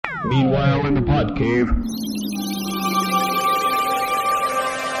Meanwhile, in the pod cave.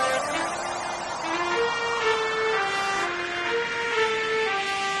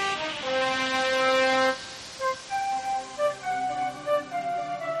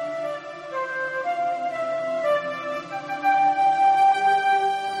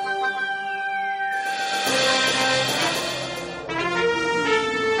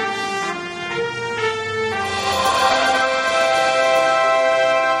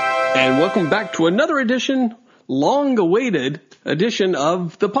 Welcome back to another edition, long-awaited edition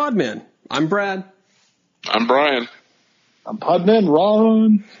of the Podmen. I'm Brad. I'm Brian. I'm Podman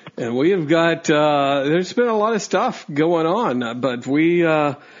Ron. And we have got, there's been a lot of stuff going on, but we, you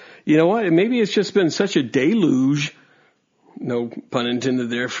know what, maybe it's just been such a deluge, no pun intended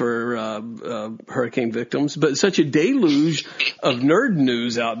there for hurricane victims, but such a deluge of nerd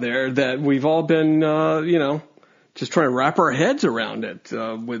news out there that we've all been, just trying to wrap our heads around it,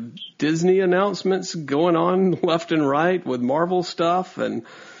 with Disney announcements going on left and right, with Marvel stuff and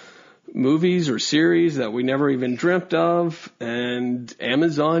movies or series that we never even dreamt of, and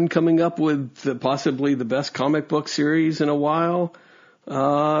Amazon coming up with possibly the best comic book series in a while.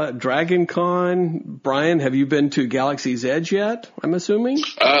 Dragon Con. Brian, have you been to Galaxy's Edge yet, I'm assuming?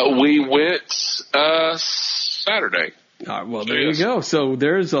 We went Saturday. Well, there you go. So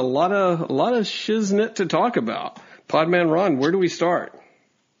there's a lot of shiznit to talk about. Podman Ron, where do we start?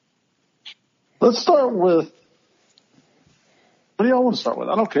 Let's start with, what do y'all want to start with?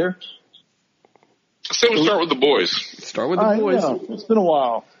 I don't care. I say we start with the boys. Start with the boys. Yeah, it's been a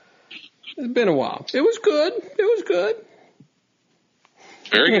while. It's been a while. It was good.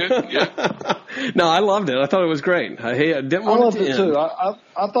 Very good, yeah. No, I loved it. I thought it was great. I didn't want loved it to it end. too. I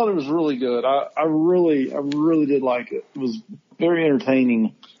thought it was really good. I really did like it. It was very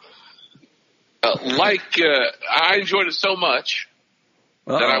entertaining. I enjoyed it so much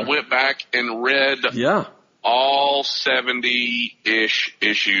that I went back and read all 70-ish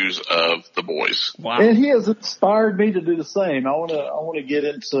issues of The Boys. Wow. And he has inspired me to do the same. I want to get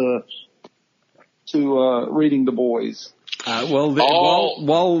into reading The Boys. When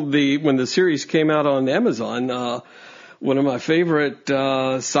the series came out on Amazon, one of my favorite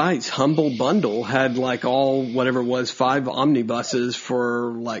sites, Humble Bundle, had like all whatever it was 5 omnibuses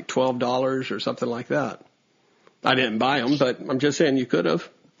for like $12 or something like that. I didn't buy them, but I'm just saying you could have.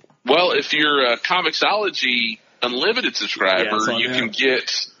 Well, if you're a Comixology Unlimited subscriber, you can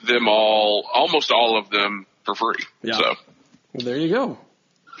get them all, almost all of them, for free. Yeah. So well, there you go.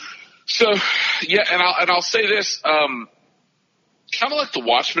 So yeah, and I'll say this, kind of like the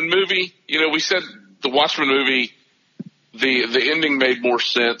Watchmen movie. You know, we said the Watchmen movie, the ending made more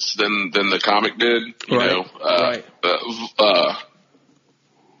sense than the comic did. You know,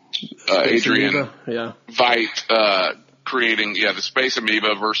 Adrian Veidt creating the space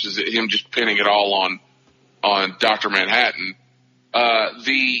amoeba versus him just pinning it all on Dr. Manhattan.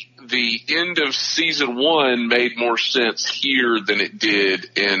 The end of season 1 made more sense here than it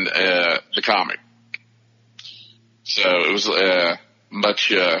did in the comic. So it was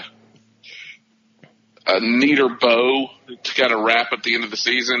much a neater bow to kind of wrap up the end of the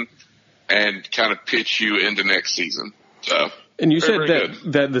season and kind of pitch you into next season. So, and you said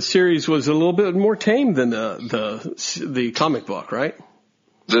that the series was a little bit more tame than the comic book, right?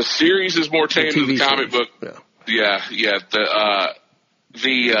 The series is more tame than the comic book. Yeah.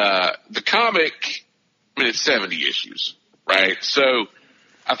 The comic, I mean, it's 70 issues, right? So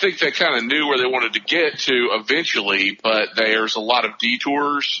I think they kind of knew where they wanted to get to eventually, but there's a lot of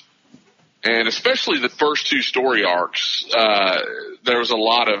detours, and especially the first 2 story arcs, there was a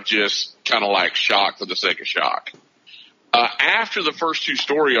lot of just kind of like shock for the sake of shock. After the first 2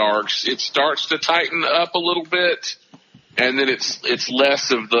 story arcs, it starts to tighten up a little bit, and then it's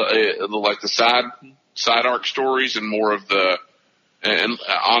less of the side arc stories and more of and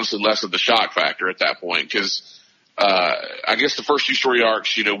honestly less of the shock factor at that point, because I guess the first 2 story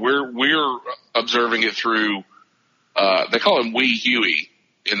arcs, you know, we're observing it through. They call him Wee Huey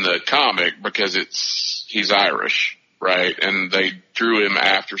in the comic because he's Irish, right? And they drew him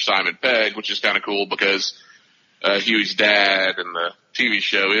after Simon Pegg, which is kind of cool because Huey's dad in the TV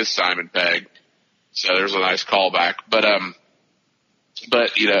show is Simon Pegg, so there's a nice callback. But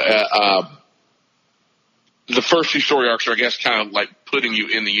you know, the first 2 story arcs are, I guess, kind of like putting you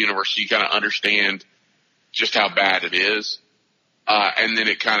in the universe so you kind of understand just how bad it is. And then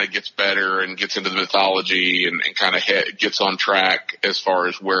it kind of gets better and gets into the mythology and kind of gets on track as far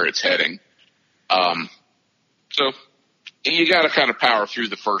as where it's heading. So you got to kind of power through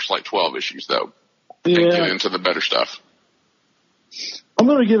the first 12 issues though, and get into the better stuff. I'm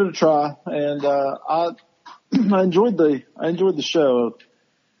going to give it a try, and I enjoyed the show.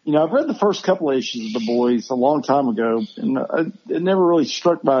 I've read the first couple of issues of The Boys a long time ago, and it never really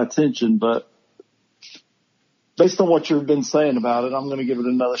struck my attention, but based on what you've been saying about it, I'm going to give it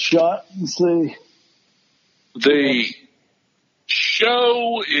another shot and see. The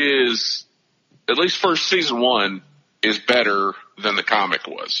show is, at least first season 1, is better than the comic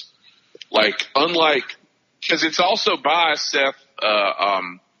was. Like, unlike, because it's also by Seth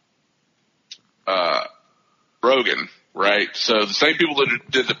Rogen, right? So the same people that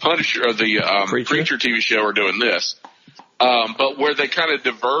did the Punisher or the Preacher TV show are doing this. But where they kind of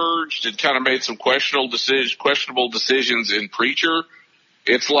diverged and kind of made some questionable decisions in Preacher,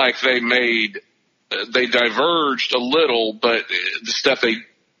 it's like they diverged a little, but the stuff they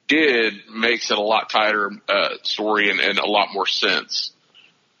did makes it a lot tighter story and a lot more sense.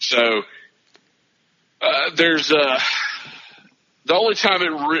 So there's the only time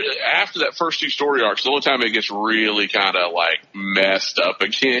after that first 2 story arcs, the only time it gets really kind of like messed up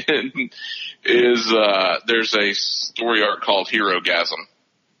again is there's a story arc called Hero-gasm.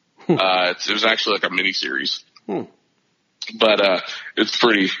 It was actually like a mini series, but it's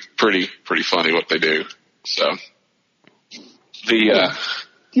pretty funny what they do. So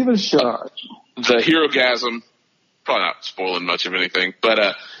give it a shot. The Hero-gasm, probably not spoiling much of anything, but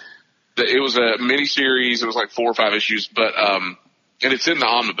it was a mini series. It was like 4 or 5 issues, but and it's in the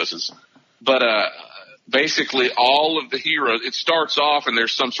omnibuses. But basically, all of the heroes. It starts off, and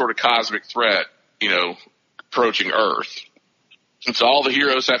there's some sort of cosmic threat, approaching Earth. And so all the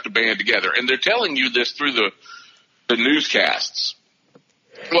heroes have to band together, and they're telling you this through the newscasts.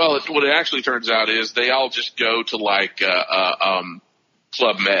 Well, what it actually turns out is they all just go to like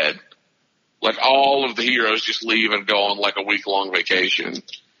Club Med. Like all of the heroes just leave and go on like a week-long vacation.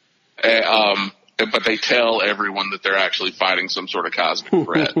 But they tell everyone that they're actually fighting some sort of cosmic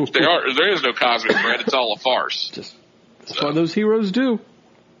threat. There is no cosmic threat. It's all a farce. That's what those heroes do.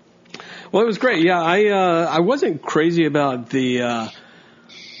 Well, it was great. Yeah, I wasn't crazy about the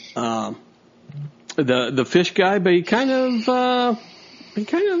fish guy, but he kind of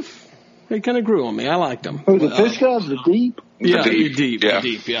grew on me. I liked him. Oh, the fish guy's the Deep? Yeah, Deep.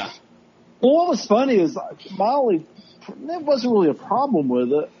 Yeah. Well, what was funny is it wasn't really a problem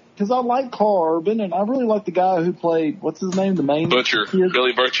with it. Because I like Carl Urban, and I really like the guy who played, what's his name, the main Butcher, kid?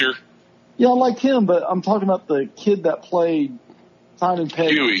 Billy Butcher. Yeah, I like him, but I'm talking about the kid that played Simon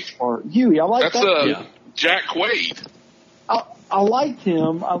Pegg. Huey. I like that. Jack Quaid. I liked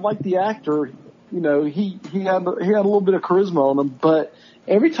him. I liked the actor. He had a little bit of charisma on him, but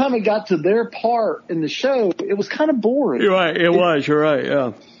every time it got to their part in the show, it was kind of boring. You're right. You're right.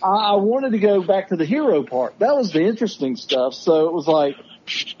 Yeah. I wanted to go back to the hero part. That was the interesting stuff. So it was like,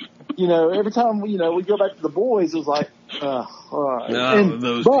 every time, we go back to The Boys, it was like, all right.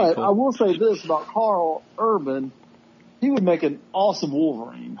 But I will say this about Carl Urban. He would make an awesome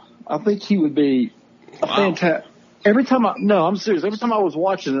Wolverine. I think he would be a fantastic. I'm serious. Every time I was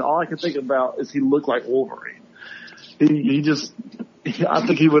watching it, all I could think about is he looked like Wolverine. I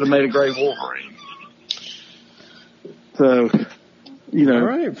think he would have made a great Wolverine. So, All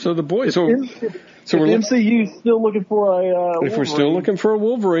right. So The Boys. So we're MCU still looking for a Wolverine. If we're still looking for a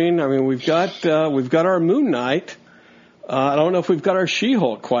Wolverine, I mean, we've got our Moon Knight. I don't know if we've got our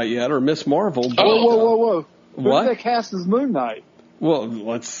She-Hulk quite yet, or Miss Marvel. But, whoa. What? Who did they cast as Moon Knight? Well,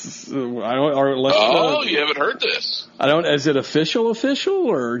 let's. You haven't heard this. Is it official,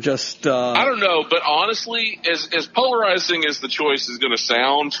 or just? I don't know, but honestly, as polarizing as the choice is going to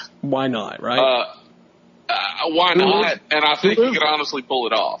sound, why not? Right? Why not? And I think he can honestly pull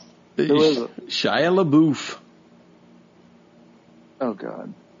it off. Who is it? Shia LaBeouf. Oh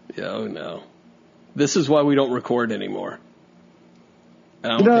God. Yeah, oh no. This is why we don't record anymore.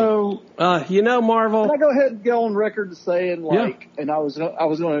 Marvel. Can I go ahead and go on record to saying, and I was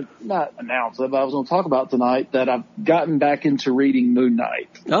going to not announce it, but I was going to talk about tonight that I've gotten back into reading Moon Knight.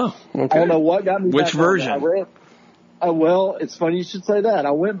 Oh, okay. I don't know what got me back. Which version? Well, it's funny you should say that.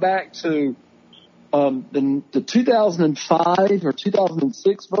 I went back to the 2005 or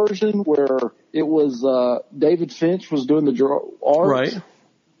 2006 version where it was David Finch was doing the art. Right.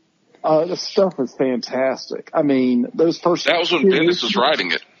 The stuff is fantastic. I mean, those first... That was when Bendis was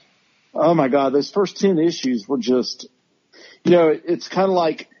writing it. Oh, my God. Those first 10 issues were just... it's kind of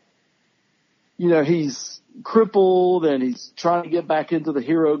like, he's crippled and he's trying to get back into the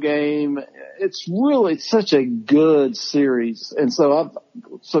hero game. It's such a good series. And so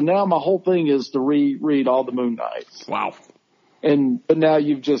now my whole thing is to reread all the Moon Knights. Wow. But now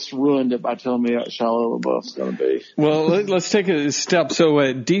you've just ruined it by telling me what Shia LaBeouf's going to be. Well, let's take a step. So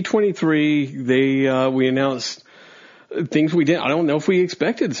at D23, we announced things we didn't. I don't know if we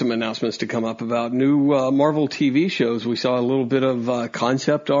expected some announcements to come up about new Marvel TV shows. We saw a little bit of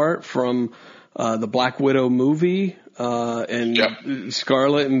concept art from the Black Widow movie and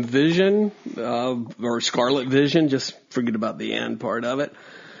Scarlet and Vision, or Scarlet Vision. Just forget about the "and" part of it.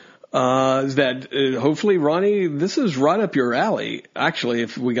 Is that hopefully, Ronnie, this is right up your alley. Actually,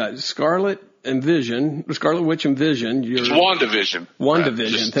 if we got Scarlet and Vision, Scarlet Witch and Vision. It's WandaVision.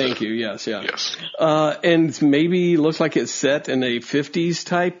 WandaVision, thank you. Yes, yeah. Yes. And maybe looks like it's set in a 50s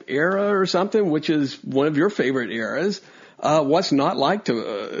type era or something, which is one of your favorite eras. What's not like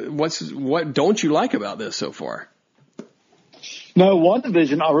to, what don't you like about this so far? No,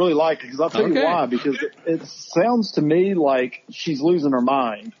 WandaVision I really like it because I'll tell you why. Because it sounds to me like she's losing her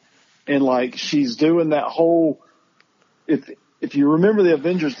mind. And like she's doing that whole, if you remember the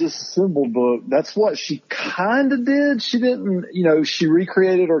Avengers Disassembled book, that's what she kind of did. She didn't, she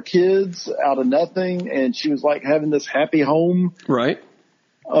recreated her kids out of nothing, and she was like having this happy home. Right.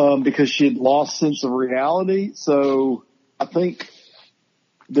 Because she had lost sense of reality. So I think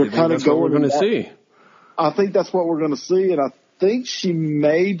they're kind of going. What we're going to see. I think that's what we're going to see, and I think she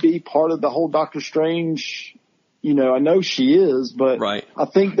may be part of the whole Doctor Strange. I know she is, but right. I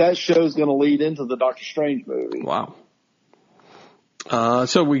think that show is going to lead into the Doctor Strange movie. Wow.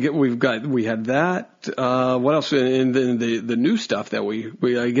 So we had that. What else? And then the new stuff that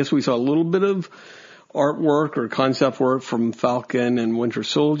I guess we saw a little bit of artwork or concept work from Falcon and Winter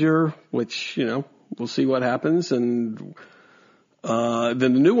Soldier, which, we'll see what happens. And, then the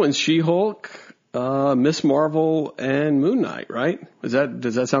new ones, She-Hulk, Miss Marvel, and Moon Knight, right? Does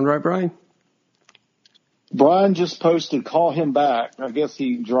that sound right, Brian? Brian just posted, call him back. I guess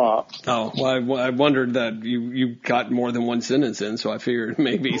he dropped. Oh, well, I wondered that you got more than one sentence in, so I figured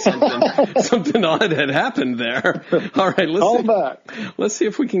maybe something odd had happened there. All right, let's see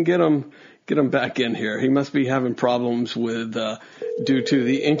if we can get him back in here. He must be having problems with due to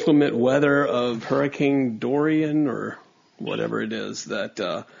the inclement weather of Hurricane Dorian or whatever it is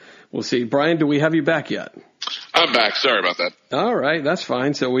that we'll see. Brian, do we have you back yet? I'm back. Sorry about that. All right, that's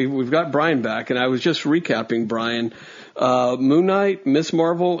fine. So we've got Brian back, and I was just recapping, Brian, Moon Knight, Miss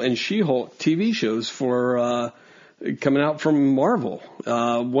Marvel, and She-Hulk TV shows for coming out from Marvel.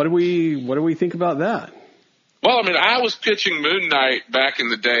 What do we think about that? Well, I was pitching Moon Knight back in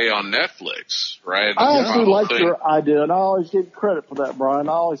the day on Netflix, right? I actually liked your idea, and I always give credit for that, Brian.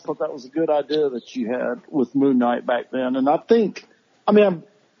 I always thought that was a good idea that you had with Moon Knight back then, and I think, I'm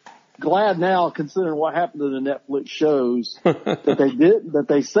glad now, considering what happened to the Netflix shows, that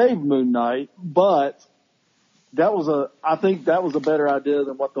they saved Moon Knight, but I think that was a better idea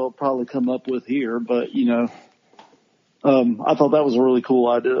than what they'll probably come up with here. But, I thought that was a really cool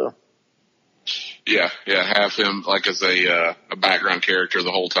idea. Yeah. Have him like as a background character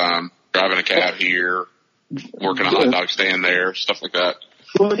the whole time, driving a cab here, working a hot dog stand there, stuff like that.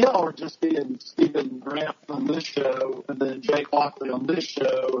 Well, or just being Stephen Grant on this show, and then Jake Lockley on this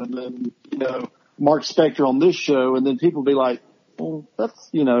show, and then, Mark Spector on this show, and then people be like, well, that's,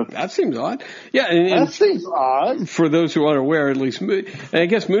 That seems odd. Yeah. And that seems odd. For those who aren't aware, at least, and I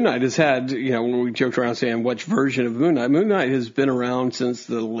guess Moon Knight has had, when we joked around saying which version of Moon Knight has been around since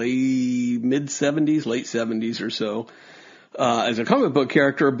the late 70s or so, as a comic book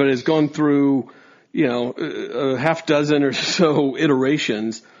character, but has gone through, a half dozen or so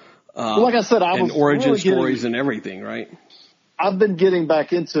iterations. Well, like I said, and origin stories and everything, right? I've been getting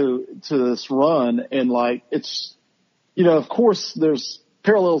back into this run, and it's, of course there's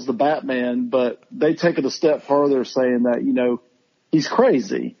parallels to Batman, but they take it a step further, saying that, he's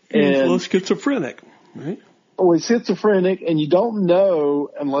crazy. He's a little schizophrenic, right? Well, he's schizophrenic, and you don't know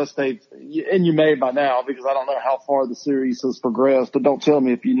unless and you may by now, because I don't know how far the series has progressed, but don't tell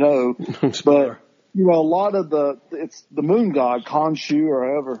me if you know. But, a lot of it's the moon god, Khonshu, or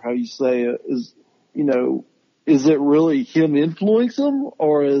however how you say it, is, is it really him influence him,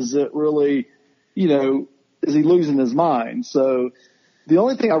 or is it really, is he losing his mind? So the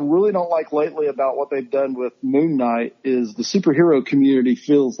only thing I really don't like lately about what they've done with Moon Knight is the superhero community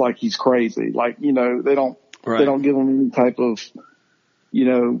feels like he's crazy. Like, they don't give him any type of,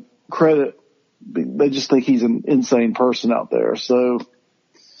 credit. They just think he's an insane person out there. So,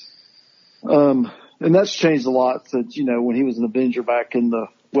 and that's changed a lot since, when he was an Avenger back in the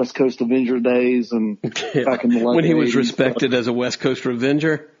West Coast Avenger days and back in the late when he was respected as a West Coast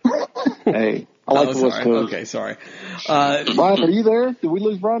Avenger. Hey, I like the West Coast. Okay, sorry. Brian, are you there? Did we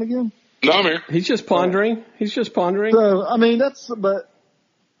lose Brian again? No, I'm here. He's just pondering. So, I'm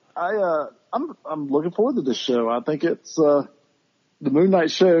looking forward to this show. I think it's, the Moon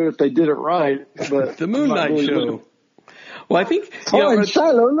Knight show if they did it right, but the Moon Knight show. Well, I think starring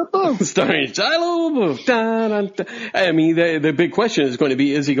Shia LaBeouf. Starring Shia LaBeouf. I mean, the big question is going to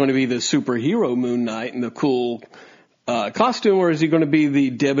be: is he going to be the superhero Moon Knight in the cool costume, or is he going to be the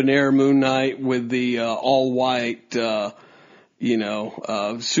debonair Moon Knight with the all white, suit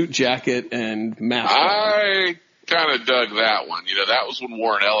jacket and mask? I kind of dug that one. That was when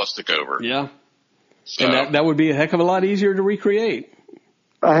Warren Ellis took over. Yeah. So, and that would be a heck of a lot easier to recreate.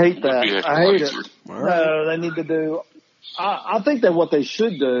 I hate that. I hate it. No, they need to do. I think that what they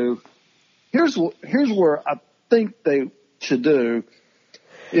should do. Here's where I think they should do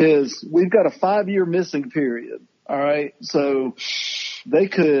is we've got a 5-year missing period. All right, so they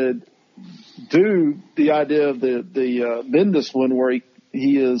could do the idea of the Bendis one where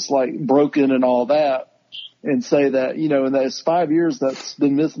he is like broken and all that. And say that, in those 5 years that's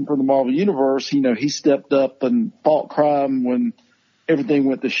been missing from the Marvel Universe, he stepped up and fought crime when everything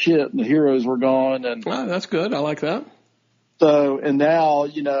went to shit and the heroes were gone. And that's good. I like that. So, and now,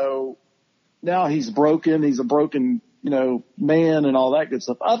 now he's broken. He's a broken, man and all that good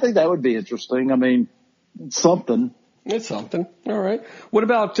stuff. I think that would be interesting. I mean, it's something. It's something. All right. What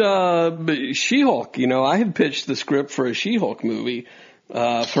about She-Hulk? I had pitched the script for a She-Hulk movie.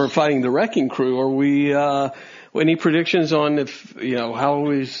 For fighting the Wrecking Crew. Are we any predictions on if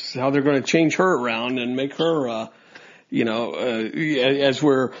how they're going to change her around and make her as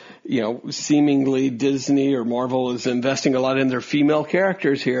we're seemingly Disney or Marvel is investing a lot in their female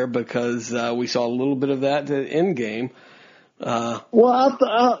characters here because we saw a little bit of that at Endgame. Well,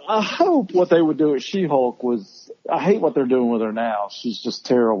 I hope what they would do at She-Hulk was. I hate what they're doing with her now. She's just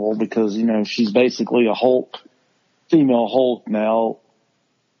terrible because she's basically a Hulk, female Hulk now.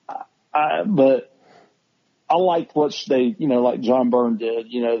 But I liked what they, like John Byrne did,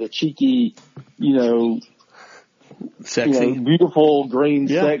 the cheeky, sexy, beautiful, green,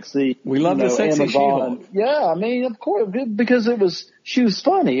 sexy. We love the sexy She-Hulk. Yeah, I mean, of course, because she was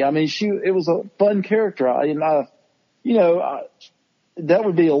funny. I mean, it was a fun character. That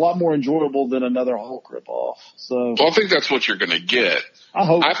would be a lot more enjoyable than another Hulk ripoff. So, well, I think that's what you're going to get. I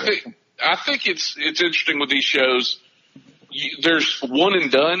hope. I think it's interesting with these shows. There's one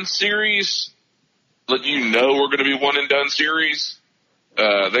and done series that we're going to be one and done series.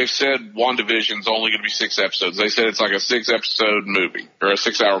 They've said WandaVision's only going to be 6 episodes. They said it's like a 6-episode movie or a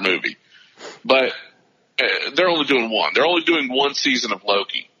 6-hour movie, but they're only doing one. They're only doing one season of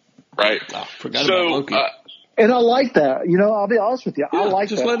Loki, right? Oh, forgot about Loki. And I like that. I'll be honest with you. I like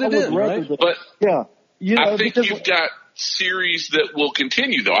just that. Let it in, right? But yeah, I think you've got series that will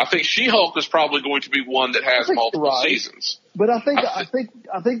continue, though. I think She-Hulk is probably going to be one that has multiple seasons. But I think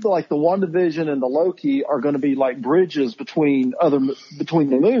like the WandaVision and the Loki are going to be like bridges between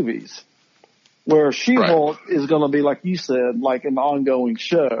the movies, where She-Hulk is going to be, like you said, like an ongoing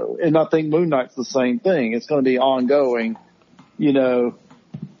show. And I think Moon Knight's the same thing. It's going to be ongoing,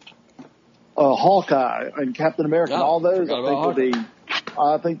 Hawkeye and Captain America and all those.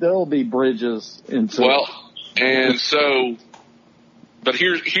 I think there'll be bridges into. Well, and so, but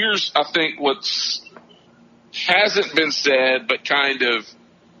here's I think what's hasn't been said, but kind of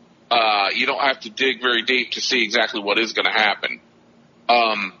you don't have to dig very deep to see exactly what is going to happen.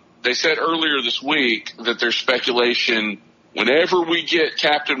 They said earlier this week that there's speculation whenever we get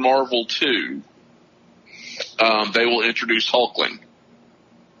Captain Marvel 2, they will introduce Hulkling.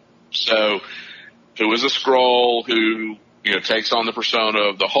 So, who is a Skrull who, takes on the persona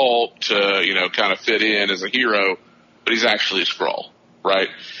of the Hulk to, kind of fit in as a hero, but he's actually a Skrull, right?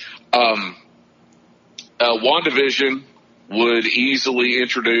 WandaVision would easily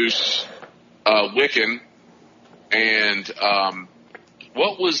introduce Wiccan and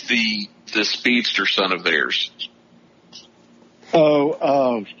what was the speedster son of theirs?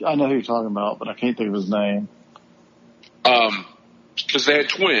 Oh, I know who you're talking about, but I can't think of his name. Because they had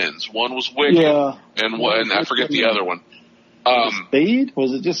twins. One was Wiccan, and I forget the other one. Speed?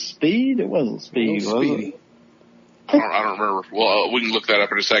 Was it just Speed? It wasn't Speed, was it? I don't remember. Well, we can look that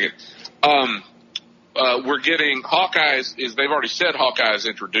up in a second. We're getting Hawkeye's. They've already said Hawkeye is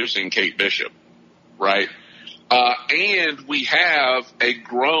introducing Kate Bishop, right? And we have a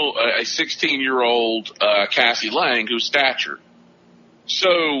 16-year-old Cassie Lang who's Stature.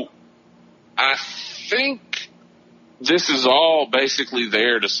 So I think this is all basically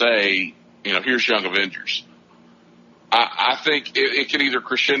there to say, here's Young Avengers. I think it can either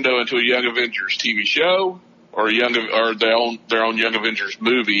crescendo into a Young Avengers TV show or their own Young Avengers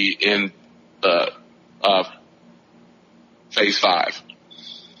movie in Phase 5.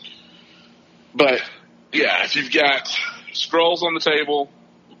 But yeah, if you've got Skrulls on the table,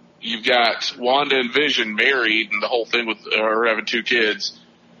 you've got Wanda and Vision married, and the whole thing with her having 2 kids,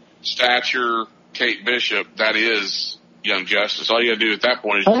 Stature, Kate Bishop, that is Young Justice. All you got to do at that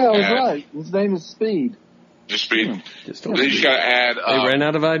point is I was right. His name is Speed. Just Speed. Yeah. Then you just got to add. They ran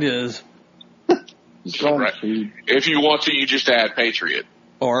out of ideas. Right. If you want to, you just add Patriot.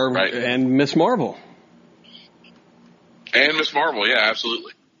 And Miss Marvel. And Miss Marvel, yeah,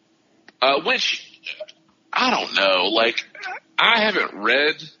 absolutely. Which, I don't know. Like, I haven't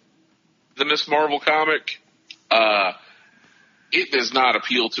read the Miss Marvel comic. It does not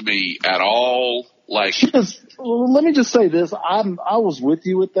appeal to me at all. Like, let me just say this. I was with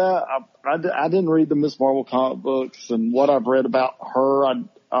you with that. I didn't read the Miss Marvel comic books, and what I've read about her, I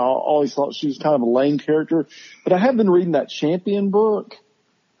always thought she was kind of a lame character. But I have been reading that Champion book,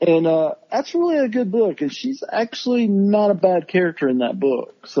 and that's really a good book, and she's actually not a bad character in that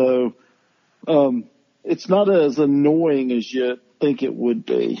book. So it's not as annoying as you think it would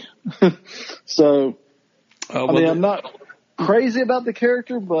be. So, I'm not crazy about the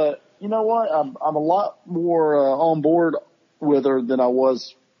character, but you know what? I'm a lot more on board with her than I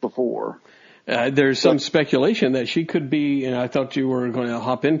was before. There's some speculation that she could be, and I thought you were going to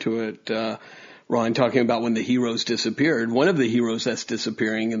hop into it, Ron, talking about when the heroes disappeared. One of the heroes that's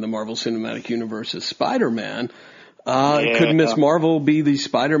disappearing in the Marvel Cinematic Universe is Spider-Man. Could Miss Marvel be the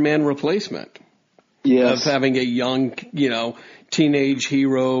Spider-Man replacement? Yes. Of having a young, teenage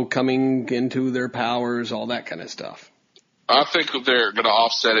hero coming into their powers, all that kind of stuff. I think they're going to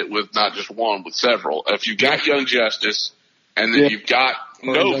offset it with not just one, with several. If you've got Young Justice, and then you've got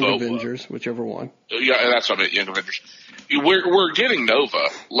Nova. Young Avengers, whichever one. Yeah, that's what I meant, Young Avengers. We're getting Nova.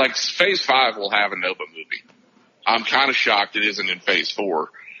 Like, Phase 5 will have a Nova movie. I'm kind of shocked it isn't in Phase 4.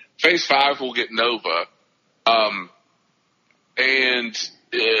 Phase 5 will get Nova. And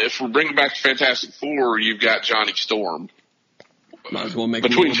if we're bringing back the Fantastic Four, you've got Johnny Storm. Might as well make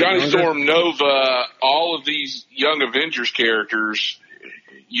between Johnny Storm, Nova, all of these Young Avengers characters,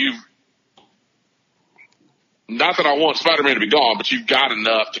 not that I want Spider-Man to be gone, but you've got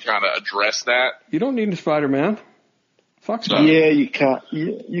enough to kind of address that. You don't need a Spider-Man. Fuck Spider-Man. Yeah,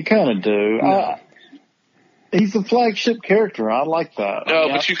 you kind of do. No. He's a flagship character. I like that. No,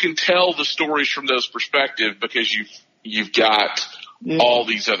 but you can tell the stories from those perspectives because you've got all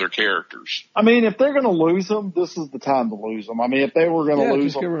these other characters. I mean, if they're going to lose them, this is the time to lose them. I mean, if they were going to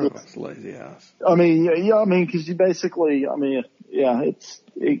lose them, lazy ass. I mean, because you basically,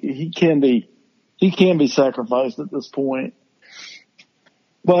 he can be sacrificed at this point.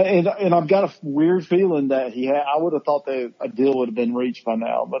 But and I've got a weird feeling that I would have thought a deal would have been reached by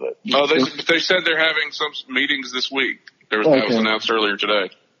now. But they said they're having some meetings this week. That was announced earlier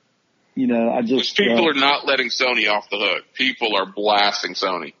today. People are not letting Sony off the hook. People are blasting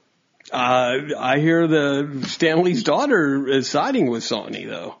Sony. I hear the Stanley's daughter is siding with Sony,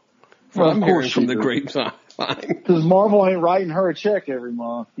 though. I'm hearing from the grapevine. Because Marvel ain't writing her a check every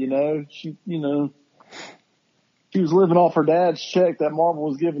month. She was living off her dad's check that Marvel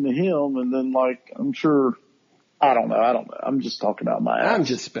was giving to him, and then I'm sure. I don't know. I'm just talking out my ass. I'm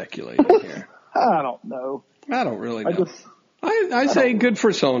just speculating here. I don't know. I don't really know. I say good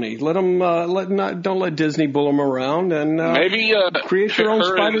for Sony. Let them don't let Disney bull them around and maybe create your own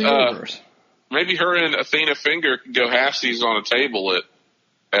Spider Universe. Maybe her and Athena Finger can go halfsies on a table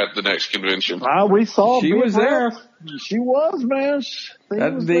at the next convention. We saw she was there. She was, man.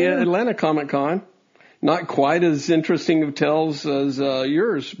 At the Atlanta Comic Con. Not quite as interesting of tales as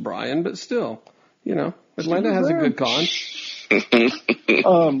yours, Brian, but still, Atlanta has a good con.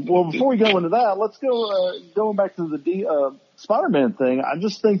 Well, before we go into that, let's go going back to the Spider-Man thing. I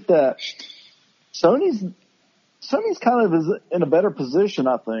just think that Sony's kind of is in a better position,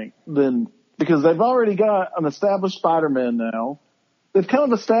 I think, because they've already got an established Spider-Man now. They've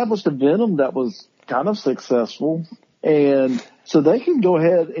kind of established a Venom that was kind of successful, and so they can go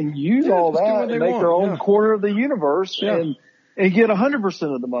ahead and use all that and make their own corner of the universe and get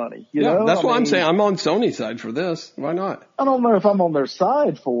 100% of the money. You know? That's what I'm saying. I'm on Sony's side for this. Why not? I don't know if I'm on their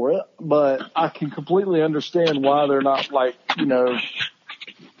side for it, but I can completely understand why they're not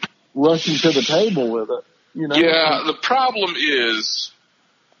rushing to the table with it. Yeah, the problem is,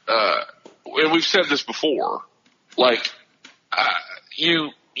 and we've said this before,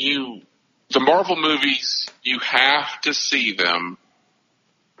 the Marvel movies, you have to see them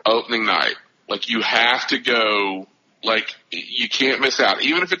opening night. You have to go. You can't miss out.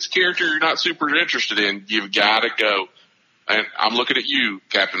 Even if it's a character you're not super interested in, you've got to go. And I'm looking at you,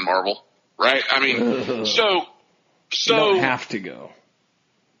 Captain Marvel, right? I mean, so you don't have to go.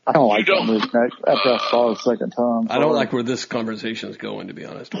 I don't like that movie after I saw it the second time. I don't like where this conversation is going, to be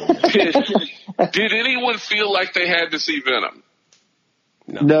honest with you. Did anyone feel like they had to see Venom?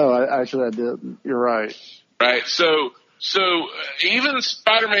 No, I didn't. You're right. Right. So even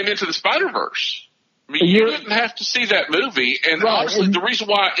Spider-Man Into the Spider-Verse, I mean, you didn't have to see that movie, and honestly, the reason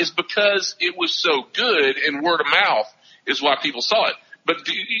why is because it was so good, and word of mouth is why people saw it. But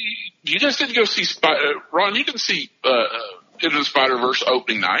you just didn't go see Ron. You didn't see Into the Spider-Verse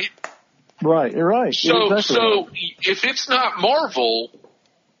opening night, right? You're right. So if it's not Marvel,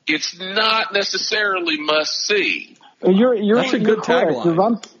 it's not necessarily must see. That's a good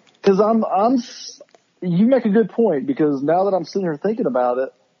tagline. Because you make a good point, because now that I'm sitting here thinking about it,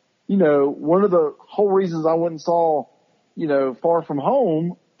 one of the whole reasons I went and saw, Far From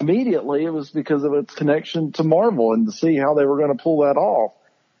Home immediately, it was because of its connection to Marvel and to see how they were going to pull that off.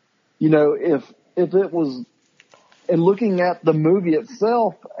 If it was, and looking at the movie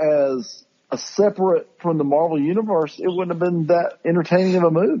itself as a separate from the Marvel universe, it wouldn't have been that entertaining of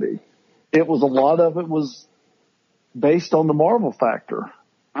a movie. A lot of it was based on the Marvel factor.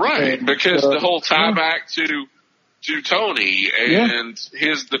 Right, and, because the whole tie back to Tony and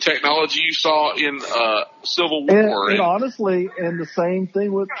the technology you saw in Civil War. And honestly, and the same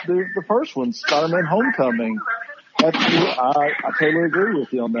thing with the first one, Spider-Man Homecoming. I totally agree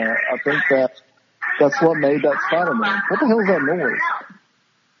with you on that. I think that's what made that Spider-Man. What the hell is that noise?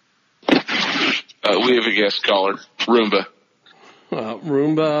 We have a guest caller, Roomba.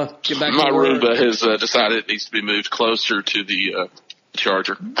 Roomba, get back. My Roomba has decided it needs to be moved closer to the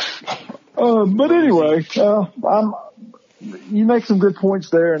charger. But anyway, you make some good points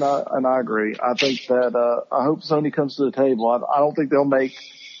there, and I agree. I think that I hope Sony comes to the table. I don't think they'll make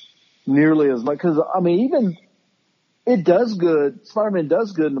nearly as much, because even it does good. Spider-Man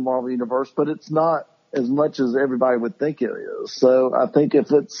does good in the Marvel universe, but it's not as much as everybody would think it is. So I think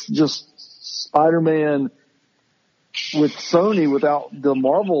if it's just Spider-Man with Sony without the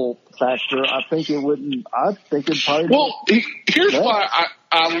Marvel factor, I think it wouldn't. I think it'd probably. Well, here's why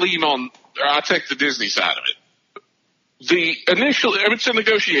I lean on. I take the Disney side of it. The initial, it's a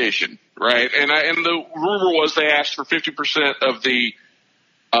negotiation, right? And the rumor was they asked for 50% of the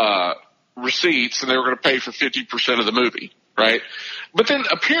receipts, and they were going to pay for 50% of the movie, right? But then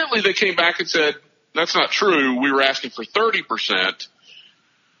apparently they came back and said that's not true. We were asking for 30%,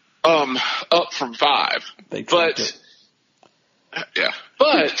 up from 5%. But at the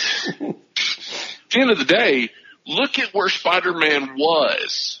end of the day, look at where Spider-Man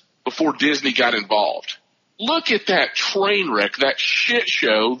was before Disney got involved. Look at that train wreck, that shit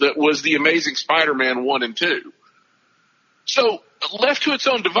show that was The Amazing Spider-Man 1 and 2. So left to its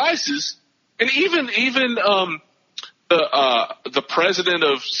own devices, and even the president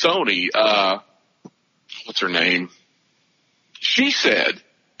of Sony, what's her name? She said,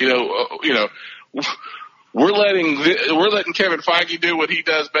 we're letting Kevin Feige do what he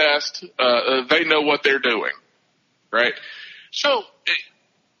does best. They know what they're doing, right? So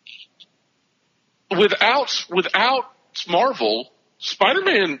without Marvel,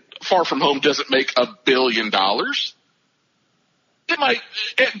 Spider-Man Far From Home doesn't make $1 billion. It might,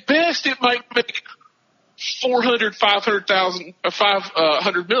 at best, make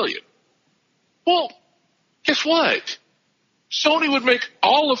 500 million. Well, guess what? Sony would make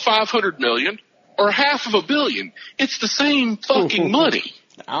all of 500 million or half of $1 billion. It's the same fucking money.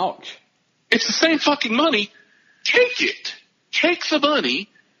 Ouch. It's the same fucking money. Take it. Take the money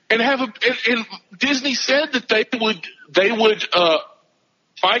and and Disney said that they would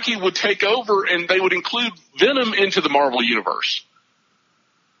Feige would take over and they would include Venom into the Marvel universe.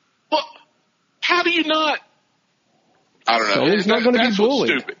 Well, how do you not? I don't know. Sony's not going to be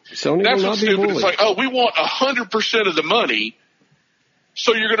bullied. Sony that's will what's not be stupid. bullied. It's like, we want 100% of the money,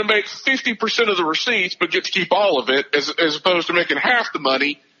 so you're going to make 50% of the receipts, but get to keep all of it, as opposed to making half the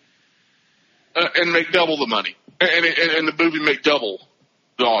money and make double the money, and the movie make double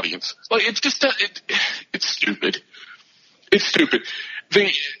the audience. Like, it's just it's stupid. It's stupid.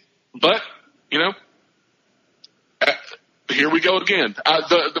 But here we go again.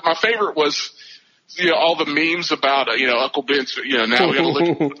 My favorite was all the memes about Uncle Ben's. Now we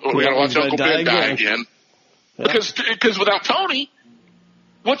got to watch Uncle Ben die again. Because without Tony,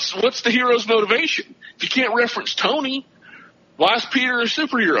 what's the hero's motivation? If you can't reference Tony, why is Peter a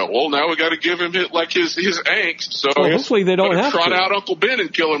superhero? Well, now we got to give him his angst. So hopefully they don't have to trot out Uncle Ben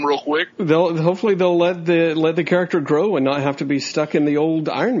and kill him real quick. Hopefully they'll let the character grow and not have to be stuck in the old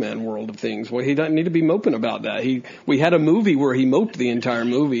Iron Man world of things. Well, he doesn't need to be moping about that. We had a movie where he moped the entire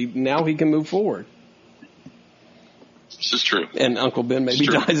movie. Now he can move forward. This is true. And Uncle Ben maybe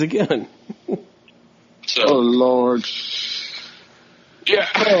dies again. Oh Lord. Yeah.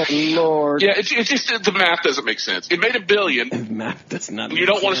 Oh Lord. Yeah, it's just the math doesn't make sense. It made $1 billion. The math does not. You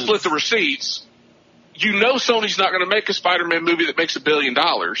don't want to split the receipts. Sony's not going to make a Spider-Man movie that makes $1 billion.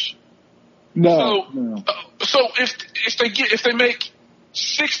 No. So if they make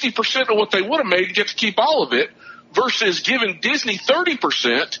 60% of what they would have made and get to keep all of it, versus giving Disney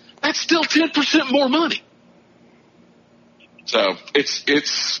 30%. That's still 10% more money. So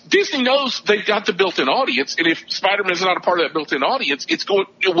it's Disney knows they've got the built-in audience, and if Spider-Man's not a part of that built-in audience, it's going,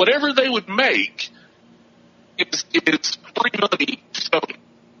 whatever they would make it's free money to Sony.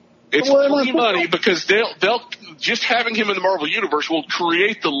 It's free money because they'll just having him in the Marvel universe will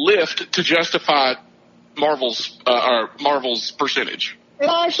create the lift to justify Marvel's percentage. And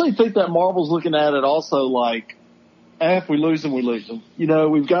I actually think that Marvel's looking at it also like, if we lose him, we lose him. You know,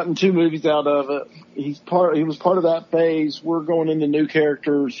 we've gotten 2 movies out of it. He was part of that phase. We're going into new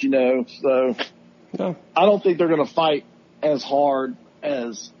characters, you know, so yeah. I don't think they're going to fight as hard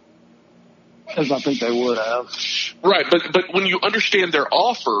as I think they would have. Right, but when you understand their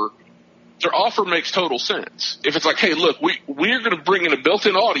offer makes total sense. If it's like, hey, look, we're going to bring in a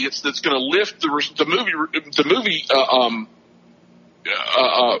built-in audience that's going to lift the movie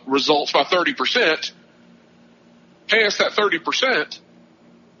results by 30%. Pay us that 30%,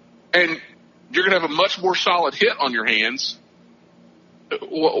 and you're going to have a much more solid hit on your hands.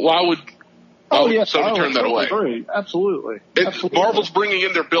 Why would Sony turn that away? Agree. Absolutely. Marvel's bringing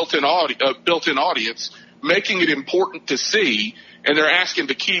in their built-in audience, making it important to see, and they're asking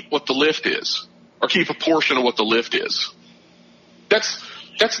to keep what the lift is, or keep a portion of what the lift is. That's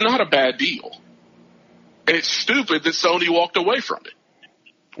not a bad deal, and it's stupid that Sony walked away from it.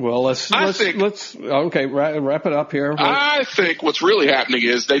 Well, let's wrap it up here. I think what's really happening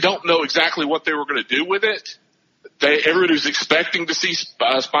is they don't know exactly what they were going to do with it. Everybody was expecting to see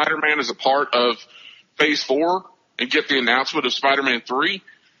Spider-Man as a part of Phase 4 and get the announcement of Spider-Man 3,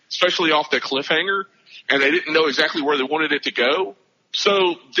 especially off the cliffhanger, and they didn't know exactly where they wanted it to go.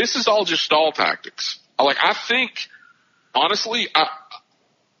 So this is all just stall tactics. I think, honestly,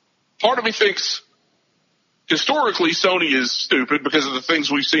 part of me thinks historically Sony is stupid because of the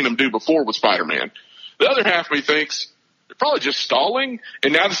things we've seen them do before with Spider-Man. The other half of me thinks they're probably just stalling,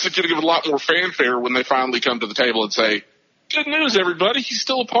 and now this is going to give a lot more fanfare when they finally come to the table and say, good news, everybody, he's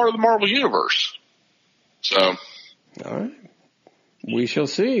still a part of the Marvel Universe. So. All right. We shall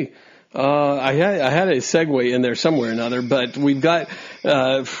see. I had a segue in there somewhere or another, but we've got,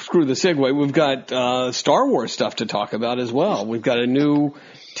 screw the segue, we've got Star Wars stuff to talk about as well. We've got a new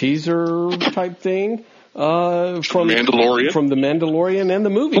teaser type thing. From the Mandalorian and the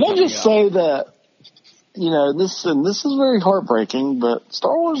movie. Can I just say that, you know, this is very heartbreaking, but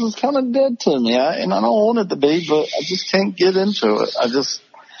Star Wars is kind of dead to me. I don't want it to be, but I just can't get into it. I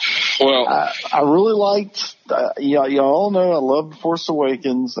really liked, y'all know I love The Force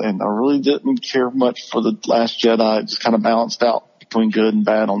Awakens, and I really didn't care much for The Last Jedi. It just kind of balanced out between good and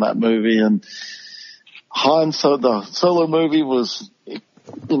bad on that movie. And the Solo movie was,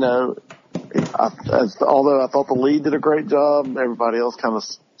 you know, although I thought the lead did a great job, everybody else kind of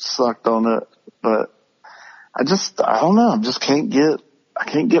sucked on it. But I don't know. I just can't get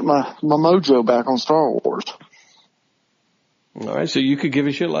my mojo back on Star Wars. All right, so you could give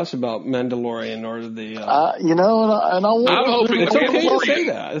a shit less about Mandalorian or the. I'm hoping it's okay to say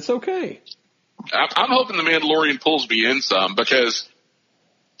that. It's okay. I'm hoping the Mandalorian pulls me in some because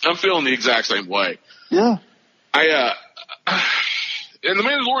I'm feeling the exact same way. Yeah. And the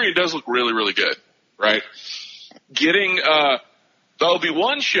Mandalorian does look really, really good, right? Getting the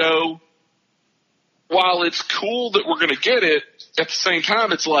Obi-Wan show, while it's cool that we're going to get it, at the same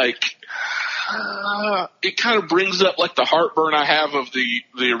time, it's like it kind of brings up like the heartburn I have of the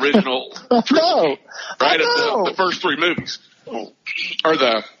original trilogy, right? Of the first 3 movies, or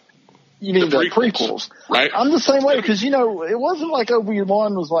you mean the prequels, right? I'm the same way because, you know, it wasn't like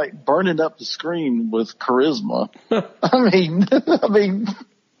Obi-Wan was like burning up the screen with charisma. I mean,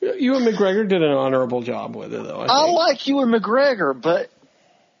 Ewan McGregor did an honorable job with it, though. I like Ewan McGregor, but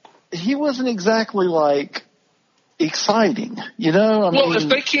he wasn't exactly like exciting, you know. If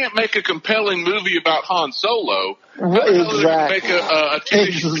they can't make a compelling movie about Han Solo, exactly, make a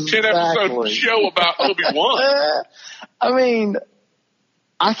 10-episode show about Obi-Wan. I mean,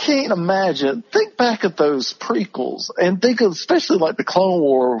 I can't imagine. Think back at those prequels and think of especially like the Clone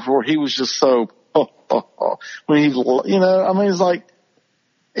Wars where he was just so, when he, you know, I mean, it's like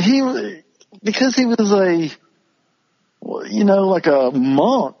because he was like a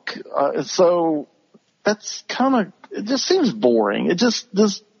monk. So that's it just seems boring.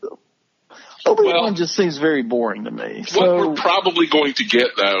 Obi-Wan just seems very boring to me. What we're probably going to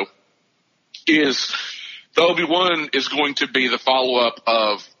get though is the Obi-Wan is going to be the follow-up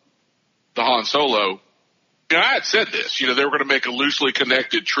of the Han Solo. You know, I had said this, you know, they were going to make a loosely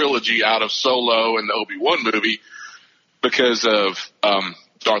connected trilogy out of Solo and the Obi-Wan movie because of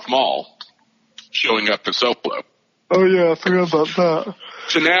Darth Maul showing up in Solo. Oh, yeah, I forgot about that.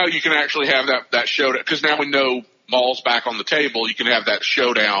 So now you can actually have that showdown, because now we know Maul's back on the table. You can have that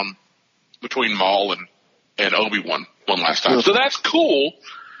showdown between Maul and Obi-Wan one last time. So that's cool.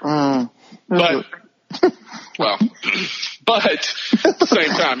 But, well, but at the same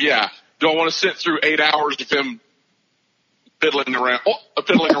time, yeah, don't want to sit through 8 hours of him piddling around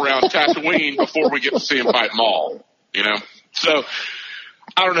Tatooine before we get to see him fight Maul, you know? So,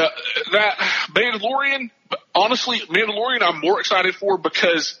 I don't know. That Mandalorian, honestly, Mandalorian I'm more excited for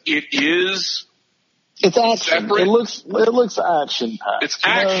because it's action. Separate. It looks action packed. It's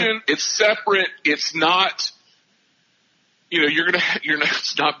action. It's separate. It's not,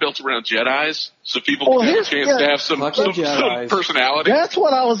 it's not built around Jedis, so people can have a chance to have some personality. That's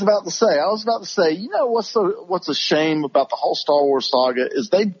what I was about to say. What's a shame about the whole Star Wars saga is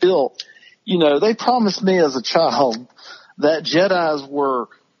they promised me as a child that Jedis were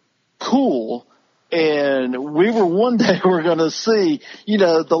cool, and one day we're going to see,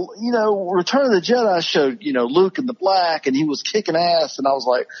 Return of the Jedi showed, Luke in the black, and he was kicking ass, and I was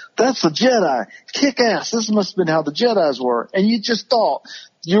like, that's the Jedi, kick ass. This must have been how the Jedis were, and you just thought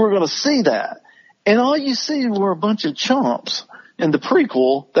you were going to see that, and all you see were a bunch of chumps in the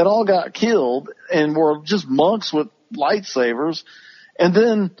prequel that all got killed and were just monks with lightsabers, and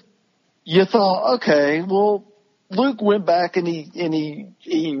then you thought, okay, well, Luke went back and he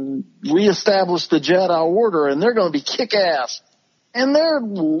reestablished the Jedi Order, and they're going to be kick-ass. And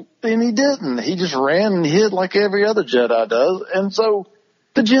he didn't. He just ran and hid like every other Jedi does. And so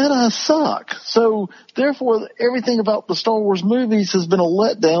the Jedi suck. So therefore, everything about the Star Wars movies has been a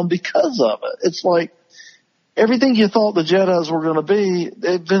letdown because of it. It's like everything you thought the Jedis were going to be,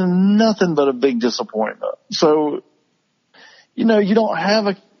 they've been nothing but a big disappointment. So, you don't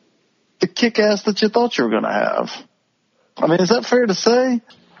have the kick-ass that you thought you were going to have. I mean, is that fair to say?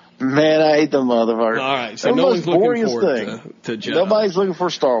 Man, I hate the motherfucker. All right, so no one's looking forward to Jedi. Nobody's looking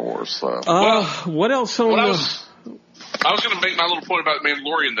for Star Wars. So. What else? I was going to make my little point about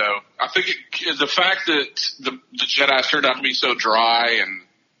Mandalorian, though. I think the fact that the Jedi turned out to be so dry and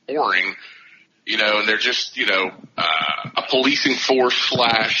boring, and they're just, a policing force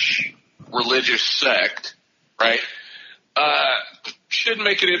 / religious sect, right? Should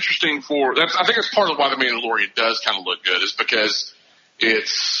make it interesting I think that's part of why the Mandalorian does kind of look good, is because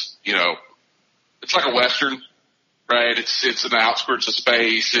it's, it's like a Western, right? It's in the outskirts of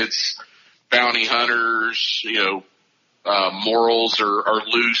space. It's bounty hunters, morals are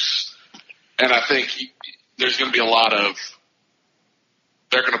loose. And I think there's going to be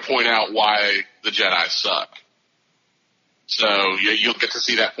they're going to point out why the Jedi suck. So you'll get to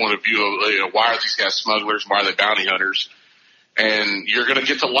see that point of view of, why are these guys smugglers? Why are they bounty hunters? And you're going to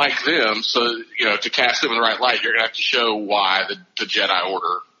get to like them. So, to cast them in the right light, you're going to have to show why the Jedi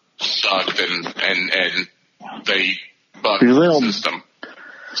Order sucked and they bugged the system.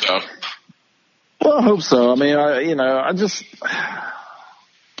 So. Well, I hope so. I mean, I just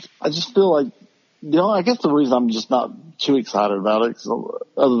feel like, I guess the reason I'm just not too excited about it,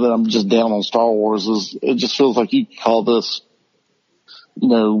 other than I'm just down on Star Wars, is it just feels like you could call this,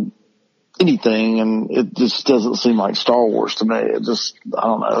 anything, and it just doesn't seem like Star Wars to me. It just, I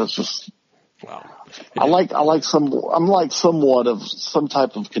don't know. It's just, wow. I'm like somewhat of some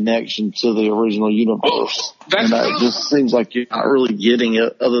type of connection to the original universe. And it just seems like you're not really getting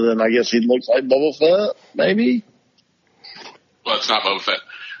it, other than I guess he looks like Boba Fett, maybe. Well, it's not Boba Fett.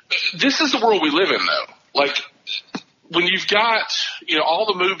 This is the world we live in, though. Like, when you've got, all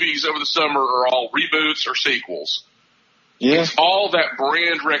the movies over the summer are all reboots or sequels. Yeah. It's all that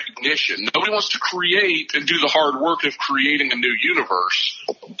brand recognition. Nobody wants to create and do the hard work of creating a new universe.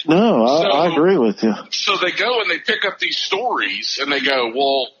 No, I agree with you. So they go and they pick up these stories and they go,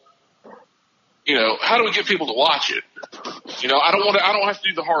 well, how do we get people to watch it? I don't have to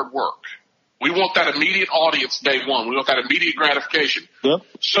do the hard work. We want that immediate audience day one. We want that immediate gratification. Yep.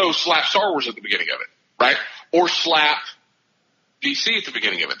 So slap Star Wars at the beginning of it, right? Or slap DC at the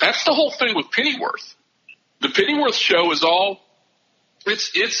beginning of it. That's the whole thing with Pennyworth. The Pennyworth show is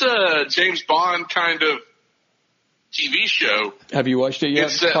it's a James Bond kind of TV show. Have you watched it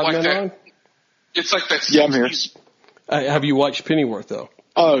yet? It's like that. It's like that. Yeah, I'm here. Have you watched Pennyworth though?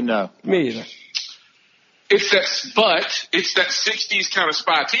 Oh no, me either. It's that 60s kind of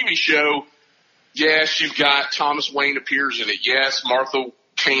spy TV show. Yes, you've got Thomas Wayne appears in it. Yes, Martha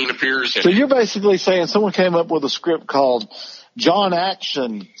Kane appears in it. So you're basically saying someone came up with a script called John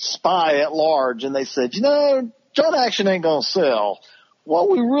Action, Spy at Large, and they said, John Action ain't going to sell. What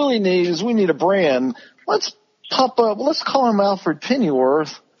we really need is we need a brand. Let's call him Alfred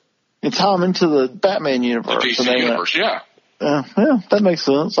Pennyworth and tie him into the Batman universe. The DC universe, yeah. Yeah, that makes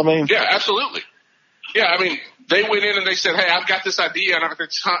sense. I mean. Yeah, absolutely. Yeah, I mean, they went in and they said, hey, I've got this idea and I've got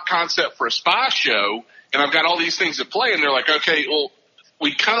this concept for a spy show and I've got all these things at play. And they're like, okay, well,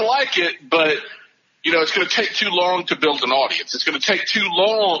 we kind of like it, but, it's going to take too long to build an audience. It's going to take too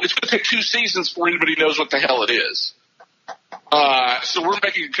long. It's going to take 2 seasons before anybody knows what the hell it is. So we're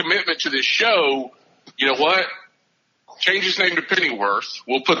making a commitment to this show. You know what? Change his name to Pennyworth.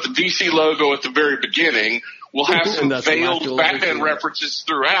 We'll put the DC logo at the very beginning. We'll have some veiled Batman references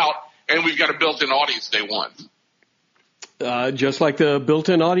throughout, and we've got a built-in audience day one. Just like the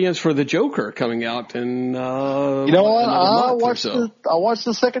built-in audience for the Joker coming out in you know what? I watched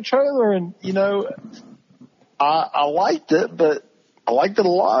the second trailer, and I liked it, but I liked it a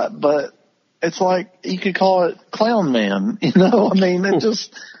lot. But it's like you could call it Clown Man. I mean, it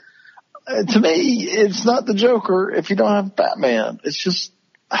just to me, it's not the Joker if you don't have Batman. It's just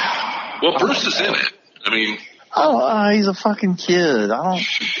well, Bruce is in it. I mean. He's a fucking kid. I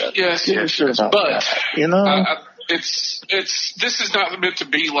don't. Yes, about but that, this is not meant to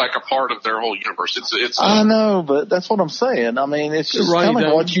be like a part of their whole universe. It's. I know, but that's what I'm saying. I mean, it's just kind of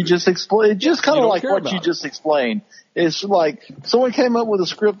like what you just explained. Just kind of like what you just explained. It's like someone came up with a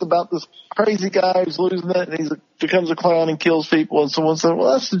script about this crazy guy who's losing it, and he becomes a clown and kills people. And someone said,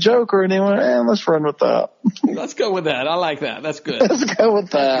 "Well, that's the Joker," and he went, "Let's run with that." Let's go with that. I like that. That's good. Let's go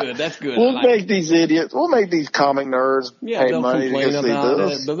with that. That's good. We'll make these idiots. We'll make these comic nerds pay they'll money complain to see about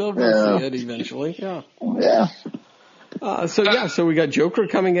this. it, but they'll go see it eventually. Yeah. Yeah. So we got Joker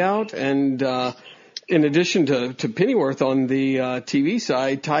coming out, and in addition to Pennyworth on the TV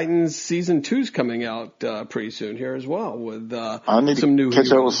side, Titans season 2's coming out pretty soon here as well with I need some new to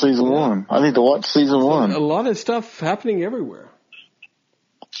catch up with season 1. I need to watch season 1. A lot of stuff happening everywhere.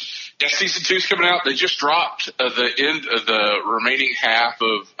 Yeah, season 2's coming out. They just dropped the end of the remaining half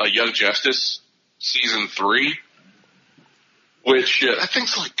of Young Justice season 3, which I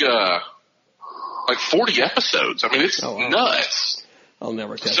think's like 40 episodes. I mean, it's nuts. I'll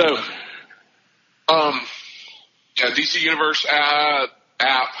never catch so, it. DC Universe app.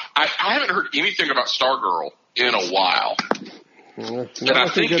 I haven't heard anything about Stargirl in a while, and I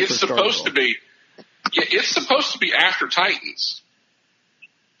think it's supposed to be. Yeah, it's supposed to be after Titans,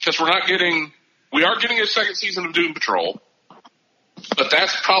 because we are getting a second season of Doom Patrol, but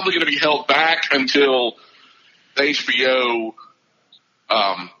that's probably going to be held back until the HBO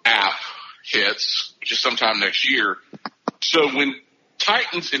app hits, which is sometime next year. So when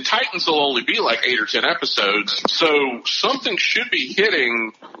Titans will only be like 8 or 10 episodes. So something should be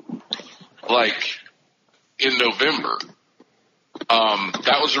hitting like in November.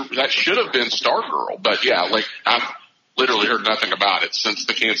 That should have been Stargirl, but yeah, like I've literally heard nothing about it since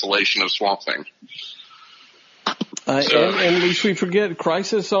the cancellation of Swamp Thing. And least we forget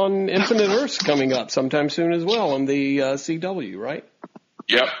Crisis on Infinite Earths coming up sometime soon as well on the CW, right?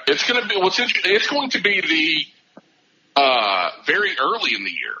 Yep, it's going to be. What's interesting? It's going to be the very early in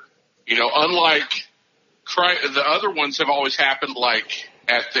the year. Unlike the other ones have always happened like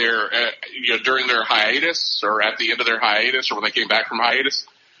at their during their hiatus or at the end of their hiatus or when they came back from hiatus.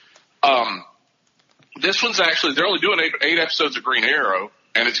 This one's actually they're only doing 8 episodes of Green Arrow,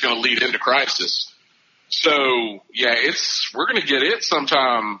 and it's going to lead into Crisis. So yeah, we're going to get it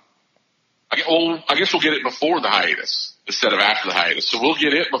sometime. I guess we'll get it before the hiatus instead of after the hiatus. So we'll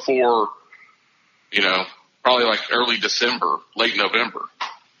get it before, probably like early December, late November.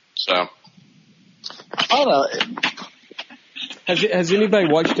 So I don't know. Has anybody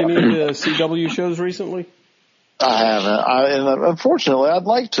watched any of the CW shows recently? I haven't. And unfortunately, I'd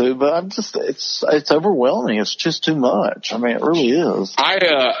like to, but I'm just it's overwhelming. It's just too much. I mean, it really is. I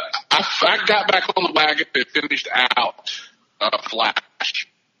got back on the wagon and finished out Flash.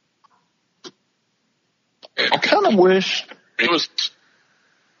 I kind of wish it was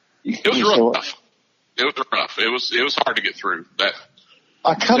rough. It was rough. It was hard to get through. That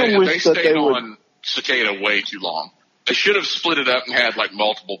I kind of wish that stayed on Cicada way too long. They should have split it up and had like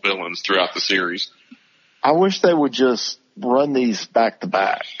multiple villains throughout the series. I wish they would just run these back to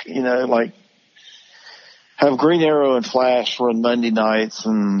back. Like have Green Arrow and Flash run Monday nights,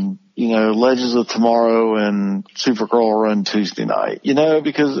 and Legends of Tomorrow and Supergirl run Tuesday night.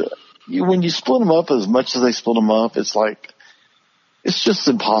 Because when you split them up as much as they split them up, it's like it's just